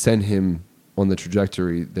because it sent him on the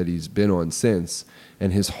trajectory that he's been on since,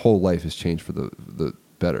 and his whole life has changed for the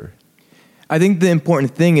better. I think the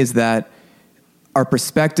important thing is that our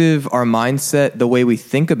perspective, our mindset, the way we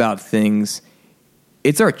think about things,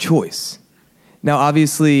 it's our choice. Now,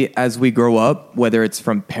 obviously, as we grow up, whether it's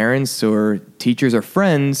from parents or teachers or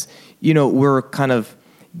friends, you know, we're kind of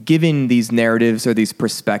given these narratives or these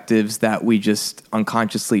perspectives that we just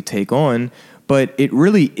unconsciously take on. But it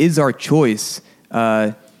really is our choice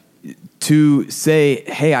to say,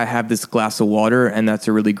 hey, I have this glass of water and that's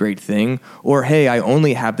a really great thing. Or, hey, I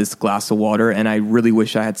only have this glass of water and I really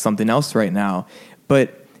wish I had something else right now.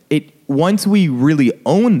 But once we really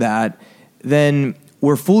own that, then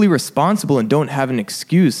we're fully responsible and don't have an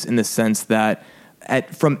excuse, in the sense that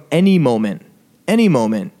from any moment,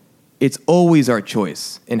 it's always our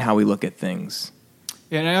choice in how we look at things.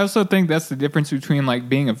 Yeah, and I also think that's the difference between like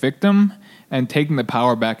being a victim and taking the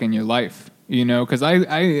power back in your life. You know, because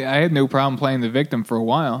I had no problem playing the victim for a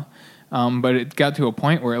while, but it got to a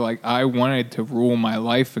point where like I wanted to rule my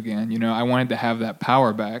life again. You know, I wanted to have that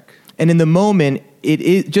power back. And in the moment, it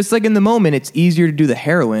is just like in the moment, it's easier to do the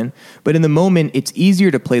heroin, but in the moment, it's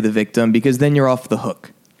easier to play the victim because then you're off the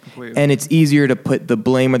hook. Completely. And it's easier to put the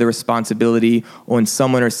blame or the responsibility on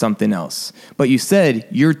someone or something else. But you said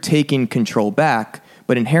you're taking control back,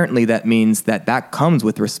 but inherently that means that comes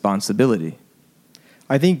with responsibility.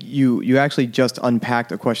 I think you actually just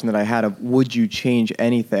unpacked a question that I had of would you change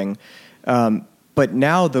anything? But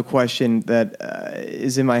now the question that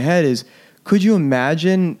is in my head is, could you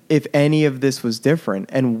imagine if any of this was different?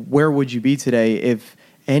 And where would you be today if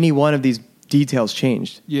any one of these details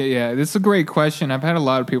changed? Yeah, this is a great question. I've had a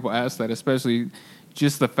lot of people ask that, especially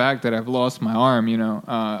just the fact that I've lost my arm. You know,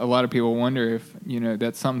 a lot of people wonder if, you know,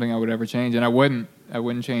 that's something I would ever change, and I wouldn't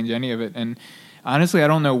change any of it. And honestly, I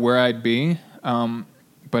don't know where I'd be.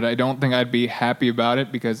 But I don't think I'd be happy about it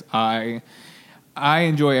because I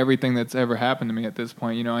enjoy everything that's ever happened to me at this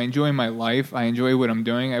point. You know, I enjoy my life. I enjoy what I'm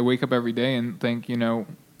doing. I wake up every day and think, you know,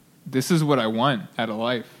 this is what I want out of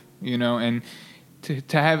life, you know, and to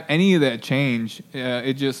have any of that change,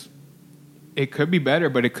 it could be better,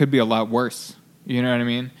 but it could be a lot worse. You know what I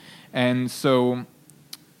mean? And so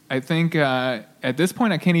I think at this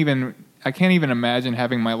point I can't even imagine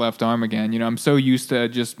having my left arm again. You know, I'm so used to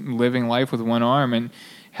just living life with one arm and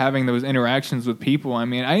having those interactions with people. I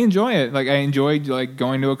mean, I enjoy it. Like, I enjoy like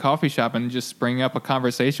going to a coffee shop and just bringing up a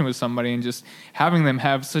conversation with somebody and just having them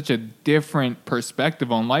have such a different perspective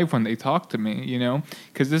on life when they talk to me, you know?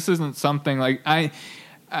 Because this isn't something like I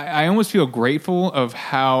almost feel grateful of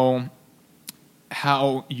how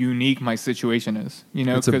unique my situation is, you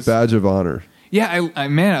know? It's a badge of honor. Yeah,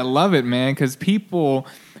 I love it, man, because people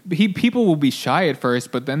will be shy at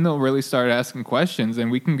first, but then they'll really start asking questions, and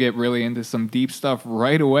we can get really into some deep stuff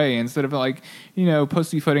right away instead of like, you know,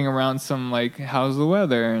 pussyfooting around some like, how's the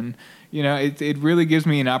weather? And, you know, it really gives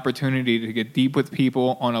me an opportunity to get deep with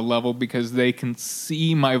people on a level because they can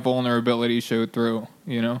see my vulnerability show through,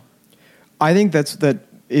 you know? I think that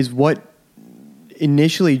is what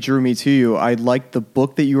initially drew me to you. I liked the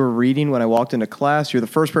book that you were reading when I walked into class. You're the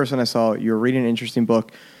first person I saw. You were reading an interesting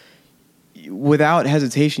book. Without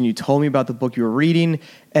hesitation, you told me about the book you were reading,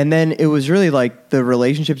 and then it was really like the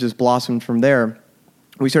relationship just blossomed from there.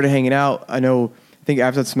 We started hanging out. I think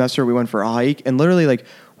after that semester we went for a hike, and literally like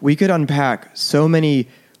we could unpack so many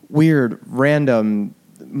weird, random,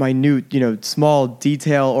 minute, you know, small,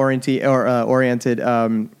 detail-oriented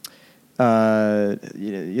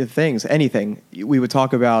things, anything. We would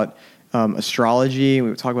talk about astrology, we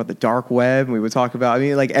would talk about the dark web, we would talk about,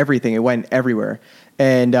 like everything. It went everywhere.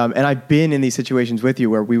 And I've been in these situations with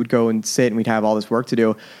you where we would go and sit and we'd have all this work to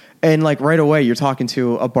do. And like right away, you're talking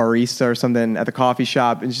to a barista or something at the coffee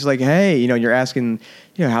shop, and it's just like, hey, you know, you're asking,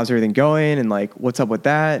 you know, how's everything going, and like, what's up with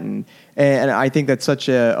that, and I think that's such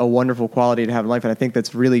a wonderful quality to have in life, and I think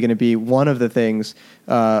that's really going to be one of the things,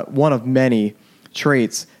 one of many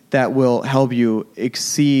traits that will help you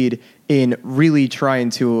exceed in really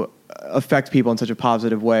trying to affect people in such a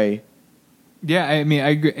positive way. Yeah, I mean, I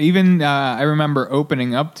agree. Even I remember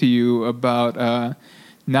opening up to you about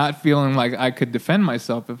not feeling like I could defend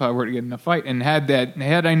myself if I were to get in a fight, and had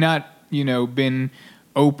I not, been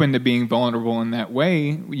open to being vulnerable in that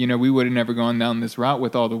way, we would have never gone down this route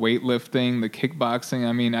with all the weightlifting, the kickboxing.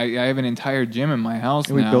 I mean, I have an entire gym in my house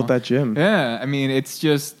now. We built that gym. Yeah, I mean, it's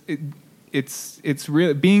just. It's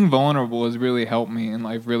really, being vulnerable has really helped me in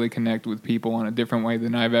life, really connect with people in a different way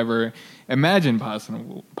than I've ever imagined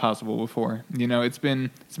possible before. It's been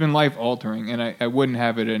life altering, and I wouldn't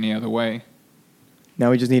have it any other way. Now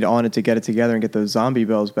we just need On It to get it together and get those zombie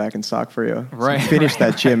bells back in stock for you. Right. So finish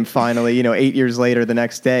that gym finally. 8 years later, the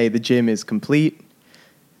next day, the gym is complete.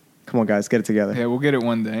 Come on, guys, get it together. Yeah, we'll get it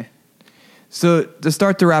one day. So to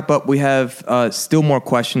start to wrap up, we have still more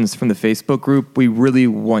questions from the Facebook group. We really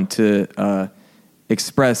want to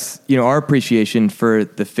express, our appreciation for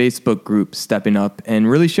the Facebook group stepping up and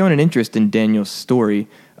really showing an interest in Daniel's story.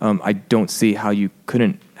 I don't see how you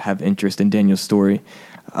couldn't have interest in Daniel's story.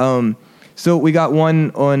 So we got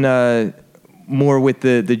one on more with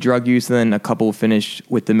the drug use, and then a couple finish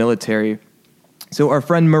with the military. So our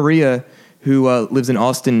friend Maria, who lives in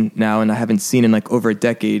Austin now, and I haven't seen in over a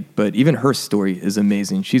decade, but even her story is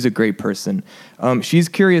amazing. She's a great person. She's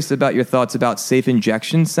curious about your thoughts about safe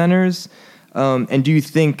injection centers, and do you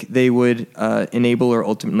think they would enable or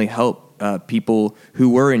ultimately help people who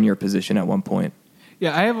were in your position at one point?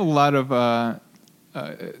 Yeah, I have a lot of,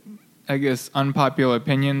 unpopular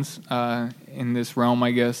opinions in this realm,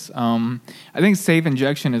 I guess. I think safe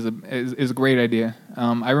injection is a great idea.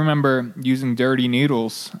 I remember using dirty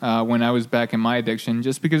needles when I was back in my addiction,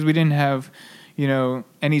 just because we didn't have,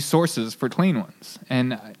 any sources for clean ones,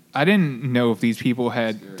 and I didn't know if these people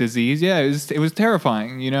had disease. Yeah, it was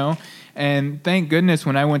terrifying, And thank goodness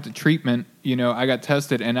when I went to treatment, I got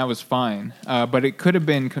tested and I was fine. But it could have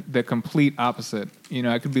been the complete opposite.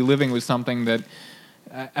 I could be living with something that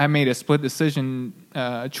I made a split decision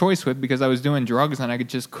choice with, because I was doing drugs and I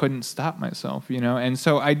just couldn't stop myself, And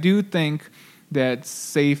so I do think that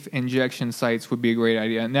safe injection sites would be a great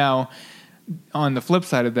idea. Now, on the flip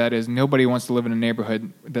side of that is nobody wants to live in a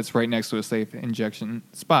neighborhood that's right next to a safe injection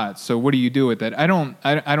spot. So what do you do with that? I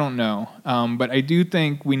don't know. But I do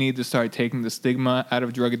think we need to start taking the stigma out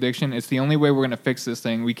of drug addiction. It's the only way we're going to fix this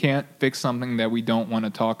thing. We can't fix something that we don't want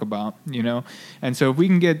to talk about, And so if we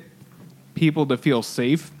can get people to feel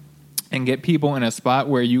safe and get people in a spot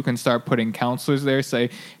where you can start putting counselors there, say,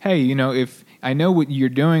 hey, if I know what you're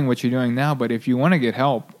doing now, but if you want to get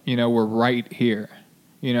help, we're right here.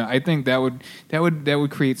 I think that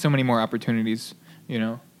would create so many more opportunities,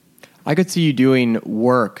 I could see you doing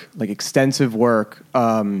work, like extensive work,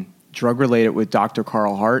 drug related with Dr.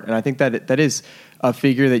 Carl Hart. And I think that is a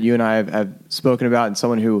figure that you and I have spoken about, and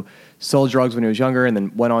someone who sold drugs when he was younger and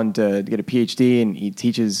then went on to get a PhD, and he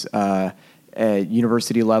teaches at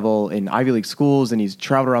university level in Ivy League schools, and he's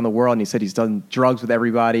traveled around the world, and he said he's done drugs with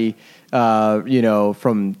everybody,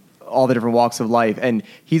 from all the different walks of life. And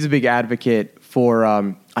he's a big advocate for,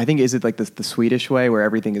 I think, is it like the Swedish way where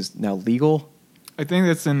everything is now legal? I think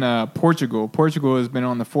that's in Portugal. Portugal has been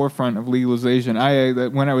on the forefront of legalization.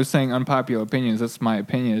 When I was saying unpopular opinions, that's my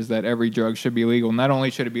opinion, is that every drug should be legal. Not only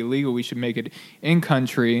should it be legal, we should make it in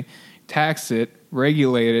country, tax it,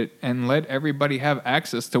 regulate it, and let everybody have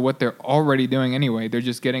access to what they're already doing anyway. They're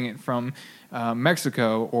just getting it from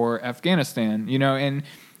Mexico or Afghanistan, and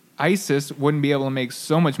ISIS wouldn't be able to make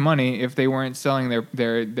so much money if they weren't selling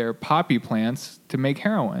their poppy plants to make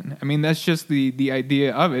heroin. I mean, that's just the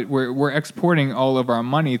idea of it. We're exporting all of our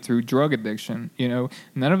money through drug addiction.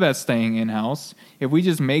 None of that's staying in-house. If we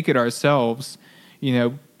just make it ourselves,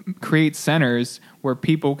 create centers where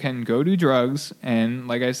people can go do drugs and,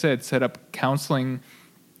 like I said, set up counseling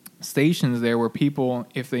stations there where people,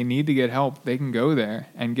 if they need to get help, they can go there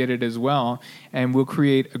and get it as well. And we'll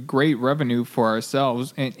create a great revenue for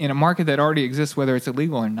ourselves in a market that already exists, whether it's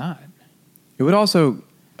illegal or not. It would also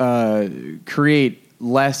create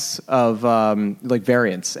less of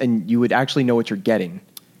variance, and you would actually know what you're getting.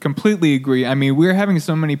 Completely agree. I mean, we're having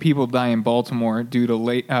so many people die in Baltimore due to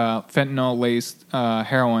fentanyl-laced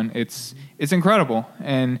heroin. It's incredible.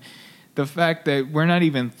 And the fact that we're not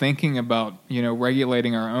even thinking about,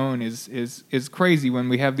 regulating our own is crazy when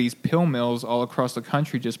we have these pill mills all across the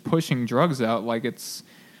country just pushing drugs out like it's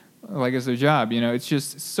their job. It's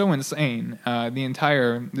just so insane.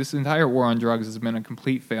 This entire war on drugs has been a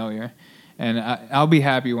complete failure, and I'll be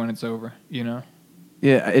happy when it's over.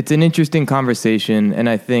 Yeah, it's an interesting conversation, and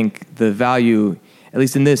I think the value, at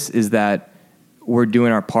least in this, is that we're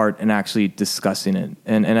doing our part and actually discussing it,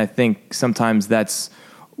 and I think sometimes that's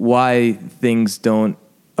why things don't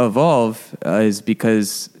evolve, is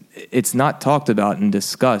because it's not talked about and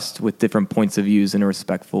discussed with different points of views in a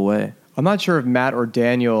respectful way. I'm not sure if Matt or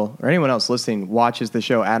Daniel or anyone else listening watches the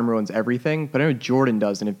show Adam Ruins Everything, but I know Jordan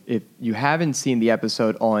does. And if you haven't seen the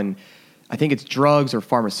episode on, I think it's drugs or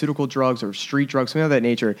pharmaceutical drugs or street drugs, something of that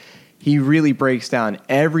nature, he really breaks down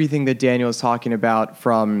everything that Daniel is talking about,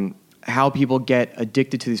 from how people get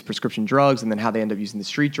addicted to these prescription drugs and then how they end up using the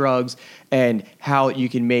street drugs, and how you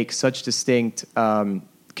can make such distinct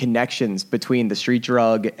connections between the street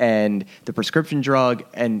drug and the prescription drug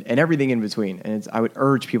and everything in between. And I would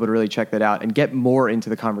urge people to really check that out and get more into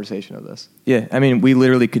the conversation of this. Yeah, I mean, we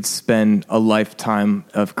literally could spend a lifetime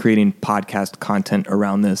of creating podcast content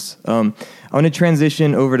around this. I want to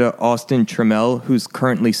transition over to Austin Trammell, who's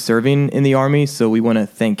currently serving in the Army, so we want to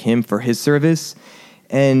thank him for his service.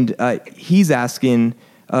 And he's asking,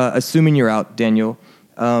 assuming you're out, Daniel,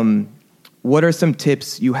 what are some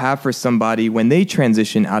tips you have for somebody when they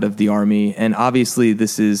transition out of the Army? And obviously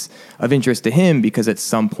this is of interest to him because at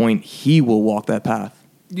some point he will walk that path.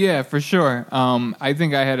 Yeah, for sure. I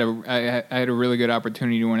think I had a really good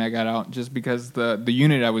opportunity when I got out, just because the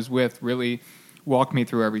unit I was with really walked me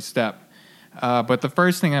through every step. But the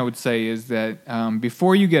first thing I would say is that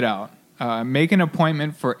before you get out, make an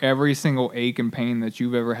appointment for every single ache and pain that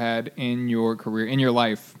you've ever had in your career, in your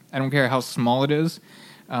life. I don't care how small it is.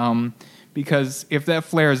 Because if that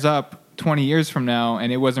flares up 20 years from now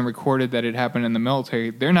and it wasn't recorded that it happened in the military,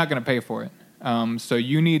 they're not going to pay for it. So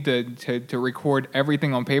you need to record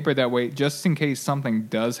everything on paper. That way, just in case something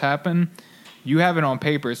does happen, you have it on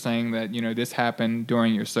paper saying that, this happened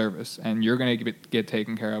during your service and you're going to get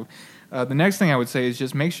taken care of. The next thing I would say is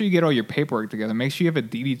just make sure you get all your paperwork together. Make sure you have a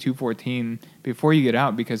DD-214 before you get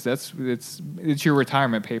out, because it's your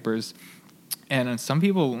retirement papers. And some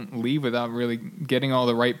people leave without really getting all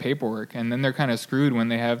the right paperwork, and then they're kind of screwed when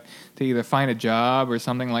they have to either find a job or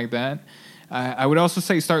something like that. I would also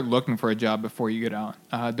say start looking for a job before you get out.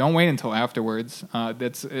 Don't wait until afterwards.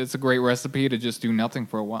 It's a great recipe to just do nothing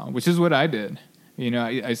for a while, which is what I did.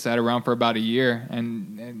 I sat around for about a year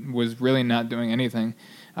and was really not doing anything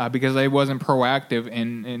because I wasn't proactive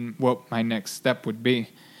in what my next step would be.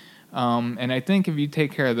 And I think if you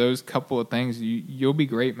take care of those couple of things, you'll be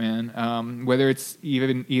great, man. Whether it's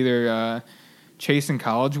either chasing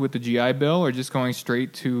college with the GI Bill or just going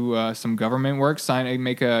straight to some government work,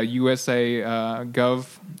 make a USA Gov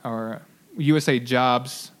or USA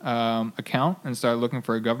Jobs account and start looking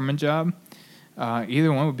for a government job.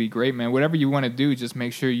 Either one would be great, man. Whatever you want to do, just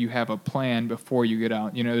make sure you have a plan before you get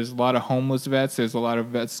out. There's a lot of homeless vets. There's a lot of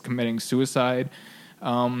vets committing suicide.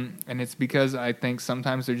 And it's because I think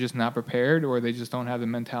sometimes they're just not prepared or they just don't have the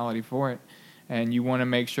mentality for it. And you want to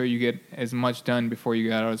make sure you get as much done before you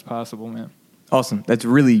get out as possible, man. Awesome. That's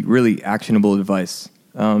really, really actionable advice.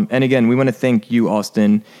 And again, we want to thank you,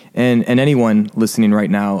 Austin, and anyone listening right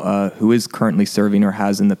now who is currently serving or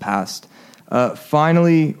has in the past.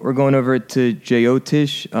 Finally, we're going over to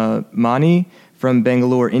Jyotish Mani from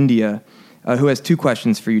Bangalore, India, who has two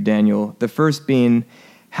questions for you, Daniel. The first being,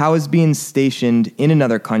 how has being stationed in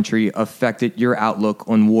another country affected your outlook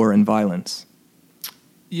on war and violence?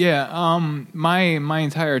 Yeah, my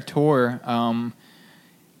entire tour,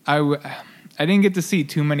 I didn't get to see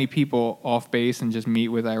too many people off base and just meet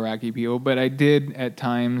with Iraqi people, but I did at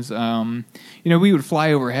times. We would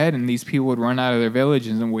fly overhead and these people would run out of their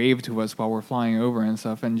villages and wave to us while we're flying over and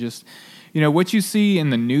stuff. And just, what you see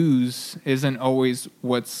in the news isn't always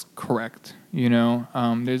what's correct.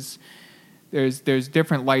 There's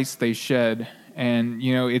different lights they shed, and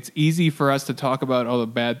it's easy for us to talk about all the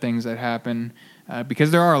bad things that happen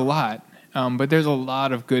because there are a lot. But there's a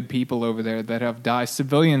lot of good people over there that have died,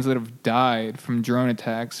 civilians that have died from drone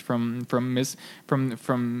attacks, from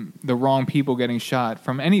the wrong people getting shot,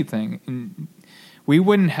 from anything. And we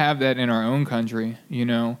wouldn't have that in our own country.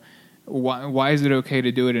 Why is it okay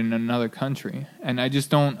to do it in another country? And I just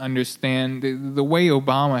don't understand the way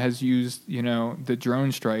Obama has used, the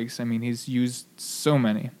drone strikes. I mean, he's used so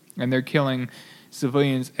many, and they're killing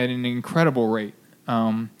civilians at an incredible rate.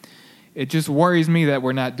 It just worries me that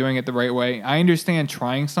we're not doing it the right way. I understand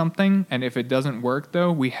trying something, and if it doesn't work,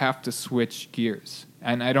 though, we have to switch gears.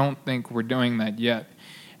 And I don't think we're doing that yet.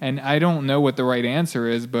 And I don't know what the right answer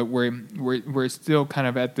is, but we're still kind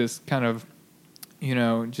of at this kind of,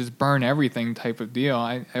 just burn everything type of deal.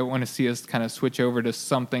 I want to see us kind of switch over to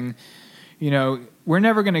something, we're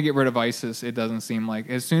never going to get rid of ISIS, it doesn't seem like.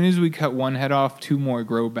 As soon as we cut one head off, two more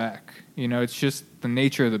grow back. It's just the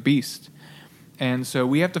nature of the beast. And so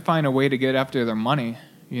we have to find a way to get after their money.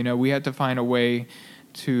 We have to find a way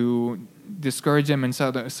to discourage them in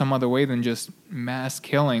some other way than just mass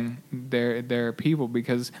killing their people.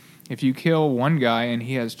 Because if you kill one guy and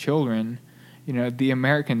he has children, the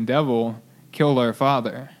American devil killed our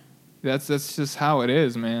father. That's just how it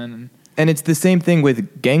is, man. And it's the same thing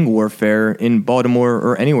with gang warfare in Baltimore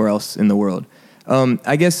or anywhere else in the world.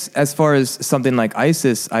 I guess as far as something like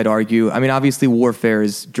ISIS, I'd argue, I mean, obviously warfare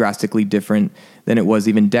is drastically different than it was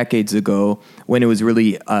even decades ago when it was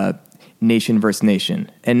really nation versus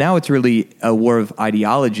nation. And now it's really a war of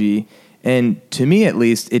ideology. And to me, at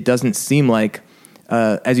least, it doesn't seem like,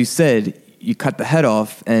 as you said, you cut the head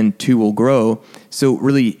off and two will grow. So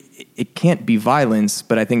really, it can't be violence,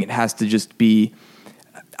 but I think it has to just be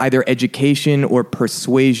either education or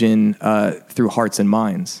persuasion through hearts and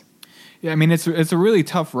minds. Yeah, I mean it's a really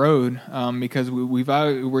tough road because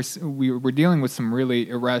we're dealing with some really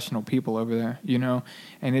irrational people over there,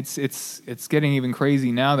 and it's getting even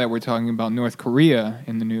crazy now that we're talking about North Korea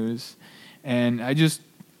in the news, and I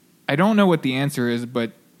don't know what the answer is,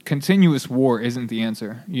 but continuous war isn't the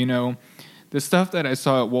answer. The stuff that I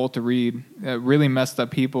saw at Walter Reed really messed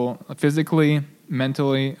up people physically,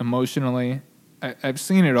 mentally, emotionally. I've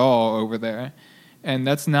seen it all over there. And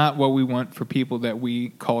that's not what we want for people that we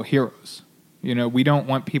call heroes. We don't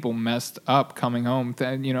want people messed up coming home,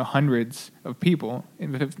 hundreds of people,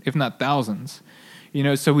 if not thousands.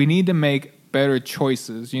 So we need to make better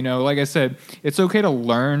choices. Like I said, it's okay to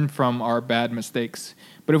learn from our bad mistakes.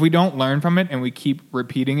 But if we don't learn from it and we keep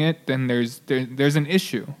repeating it, then there's an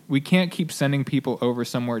issue. We can't keep sending people over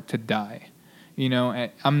somewhere to die.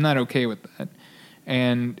 I'm not okay with that.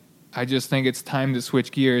 And I just think it's time to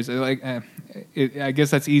switch gears. I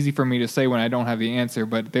guess that's easy for me to say when I don't have the answer,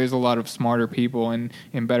 but there's a lot of smarter people in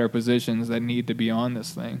better positions that need to be on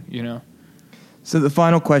this thing, So the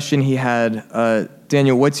final question he had,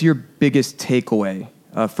 Daniel, what's your biggest takeaway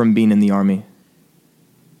from being in the Army?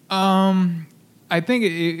 I think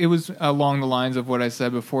it was along the lines of what I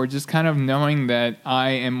said before, just kind of knowing that I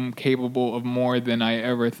am capable of more than I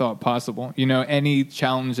ever thought possible. Any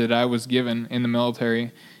challenge that I was given in the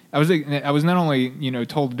military, I was not only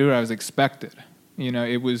told to do it, I was expected.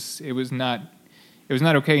 It was not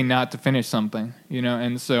okay not to finish something.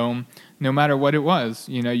 And so no matter what it was,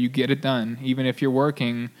 you get it done, even if you're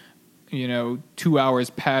working 2 hours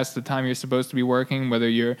past the time you're supposed to be working, whether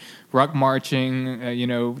you're ruck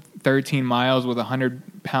marching 13 miles with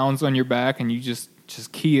 100 pounds on your back, and you just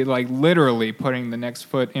keep literally putting the next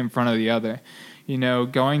foot in front of the other.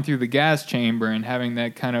 Going through the gas chamber and having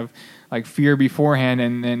that kind of fear beforehand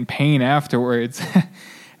and pain afterwards.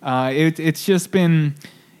 It's been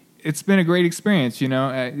a great experience,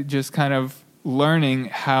 just kind of learning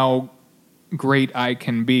how great I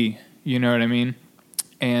can be, you know what I mean?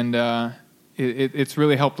 And it's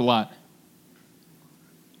really helped a lot.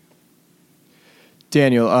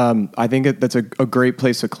 Daniel, I think that's a great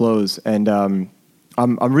place to close, and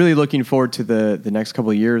I'm really looking forward to the next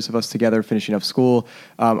couple of years of us together finishing up school.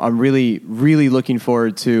 I'm really, really looking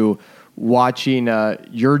forward to watching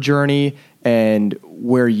your journey and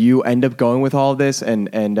where you end up going with all of this. And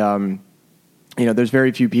there's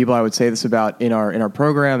very few people I would say this about in our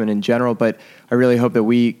program and in general, but I really hope that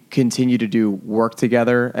we continue to do work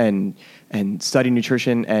together and study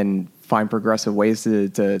nutrition and find progressive ways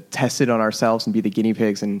to test it on ourselves and be the guinea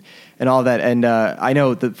pigs and all that. And I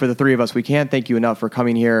know that for the three of us, we can't thank you enough for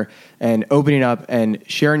coming here and opening up and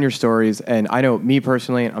sharing your stories. And I know me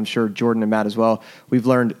personally, and I'm sure Jordan and Matt as well, we've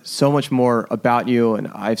learned so much more about you, and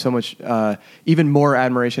I have so much even more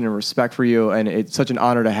admiration and respect for you. And it's such an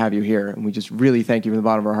honor to have you here. And we just really thank you from the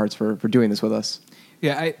bottom of our hearts for doing this with us.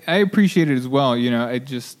 Yeah, I appreciate it as well. I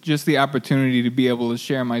just the opportunity to be able to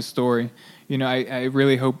share my story. I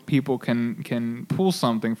really hope people can pull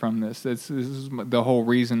something from this. This is the whole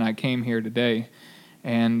reason I came here today,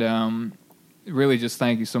 and really just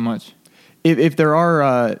thank you so much. If there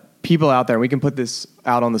are people out there, we can put this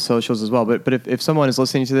out on the socials as well. But if someone is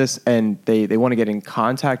listening to this and they want to get in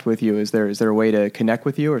contact with you, is there a way to connect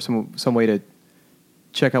with you or some way to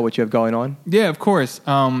check out what you have going on? Yeah, of course.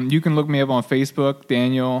 You can look me up on Facebook,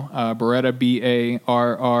 Daniel Barreda,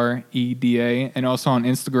 Barreda, and also on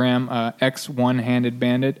Instagram, X One-Handed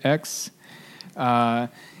Bandit X. I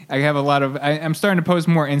have a lot of. I'm starting to post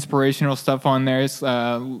more inspirational stuff on there. It's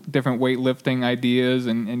different weightlifting ideas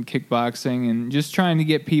and kickboxing, and just trying to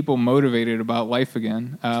get people motivated about life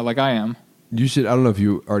again, like I am. You should. I don't know if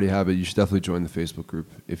you already have it. You should definitely join the Facebook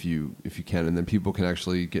group if you can, and then people can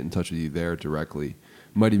actually get in touch with you there directly.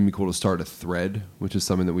 Might even be cool to start a thread, which is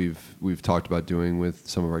something that we've talked about doing with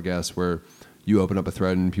some of our guests, where you open up a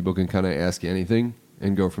thread and people can kind of ask you anything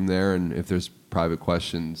and go from there. And if there's private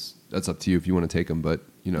questions, that's up to you if you want to take them. But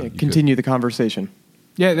continue the conversation.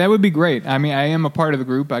 Yeah, that would be great. I mean, I am a part of the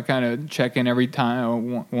group. I kind of check in every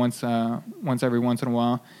time, once every once in a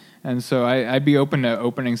while, And so I'd be open to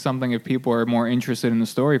opening something if people are more interested in the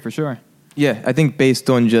story, for sure. Yeah, I think based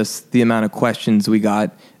on just the amount of questions we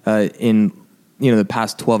got in the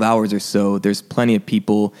past 12 hours or so, there's plenty of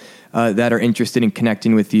people that are interested in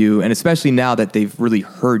connecting with you, and especially now that they've really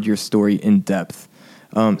heard your story in depth.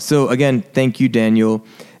 So again, thank you, Daniel.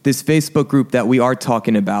 This Facebook group that we are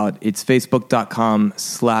talking about, it's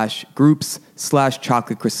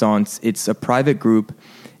facebook.com/groups/chocolate croissants. It's a private group,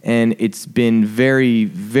 and it's been very,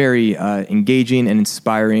 very engaging and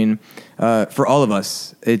inspiring for all of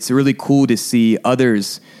us. It's really cool to see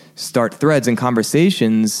others start threads and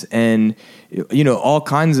conversations and, all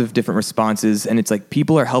kinds of different responses. And it's like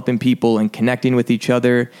people are helping people and connecting with each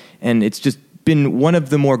other. And it's just been one of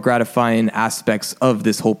the more gratifying aspects of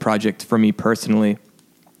this whole project for me personally.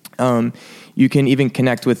 You can even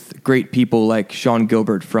connect with great people like Sean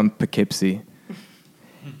Gilbert from Poughkeepsie.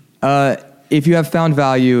 If you have found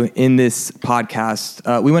value in this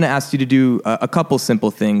podcast, we want to ask you to do a couple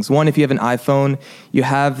simple things. One, if you have an iPhone, you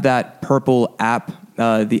have that purple app.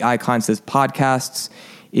 The icon says podcasts.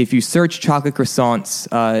 If you search Chocolate Croissants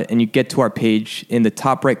and you get to our page, in the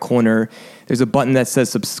top right corner, there's a button that says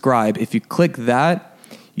subscribe. If you click that,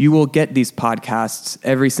 you will get these podcasts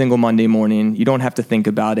every single Monday morning. You don't have to think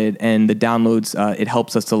about it, and the downloads, it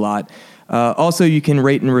helps us a lot. Also, you can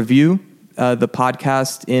rate and review the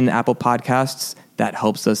podcast in Apple Podcasts. That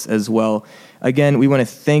helps us as well. Again, we want to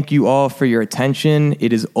thank you all for your attention.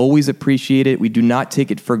 It is always appreciated. We do not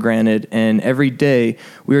take it for granted. And every day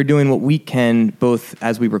we are doing what we can, both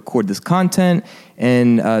as we record this content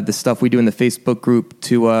and the stuff we do in the Facebook group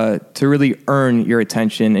to really earn your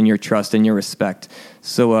attention and your trust and your respect.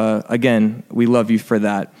 So again, we love you for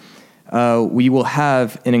that. We will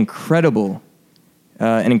have an incredibly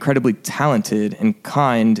talented and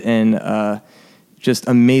kind and just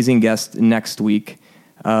amazing guest next week.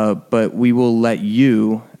 But we will let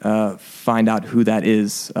you find out who that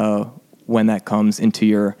is when that comes into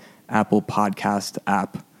your Apple Podcast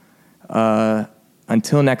app.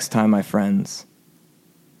 Until next time, my friends.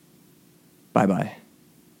 Bye-bye.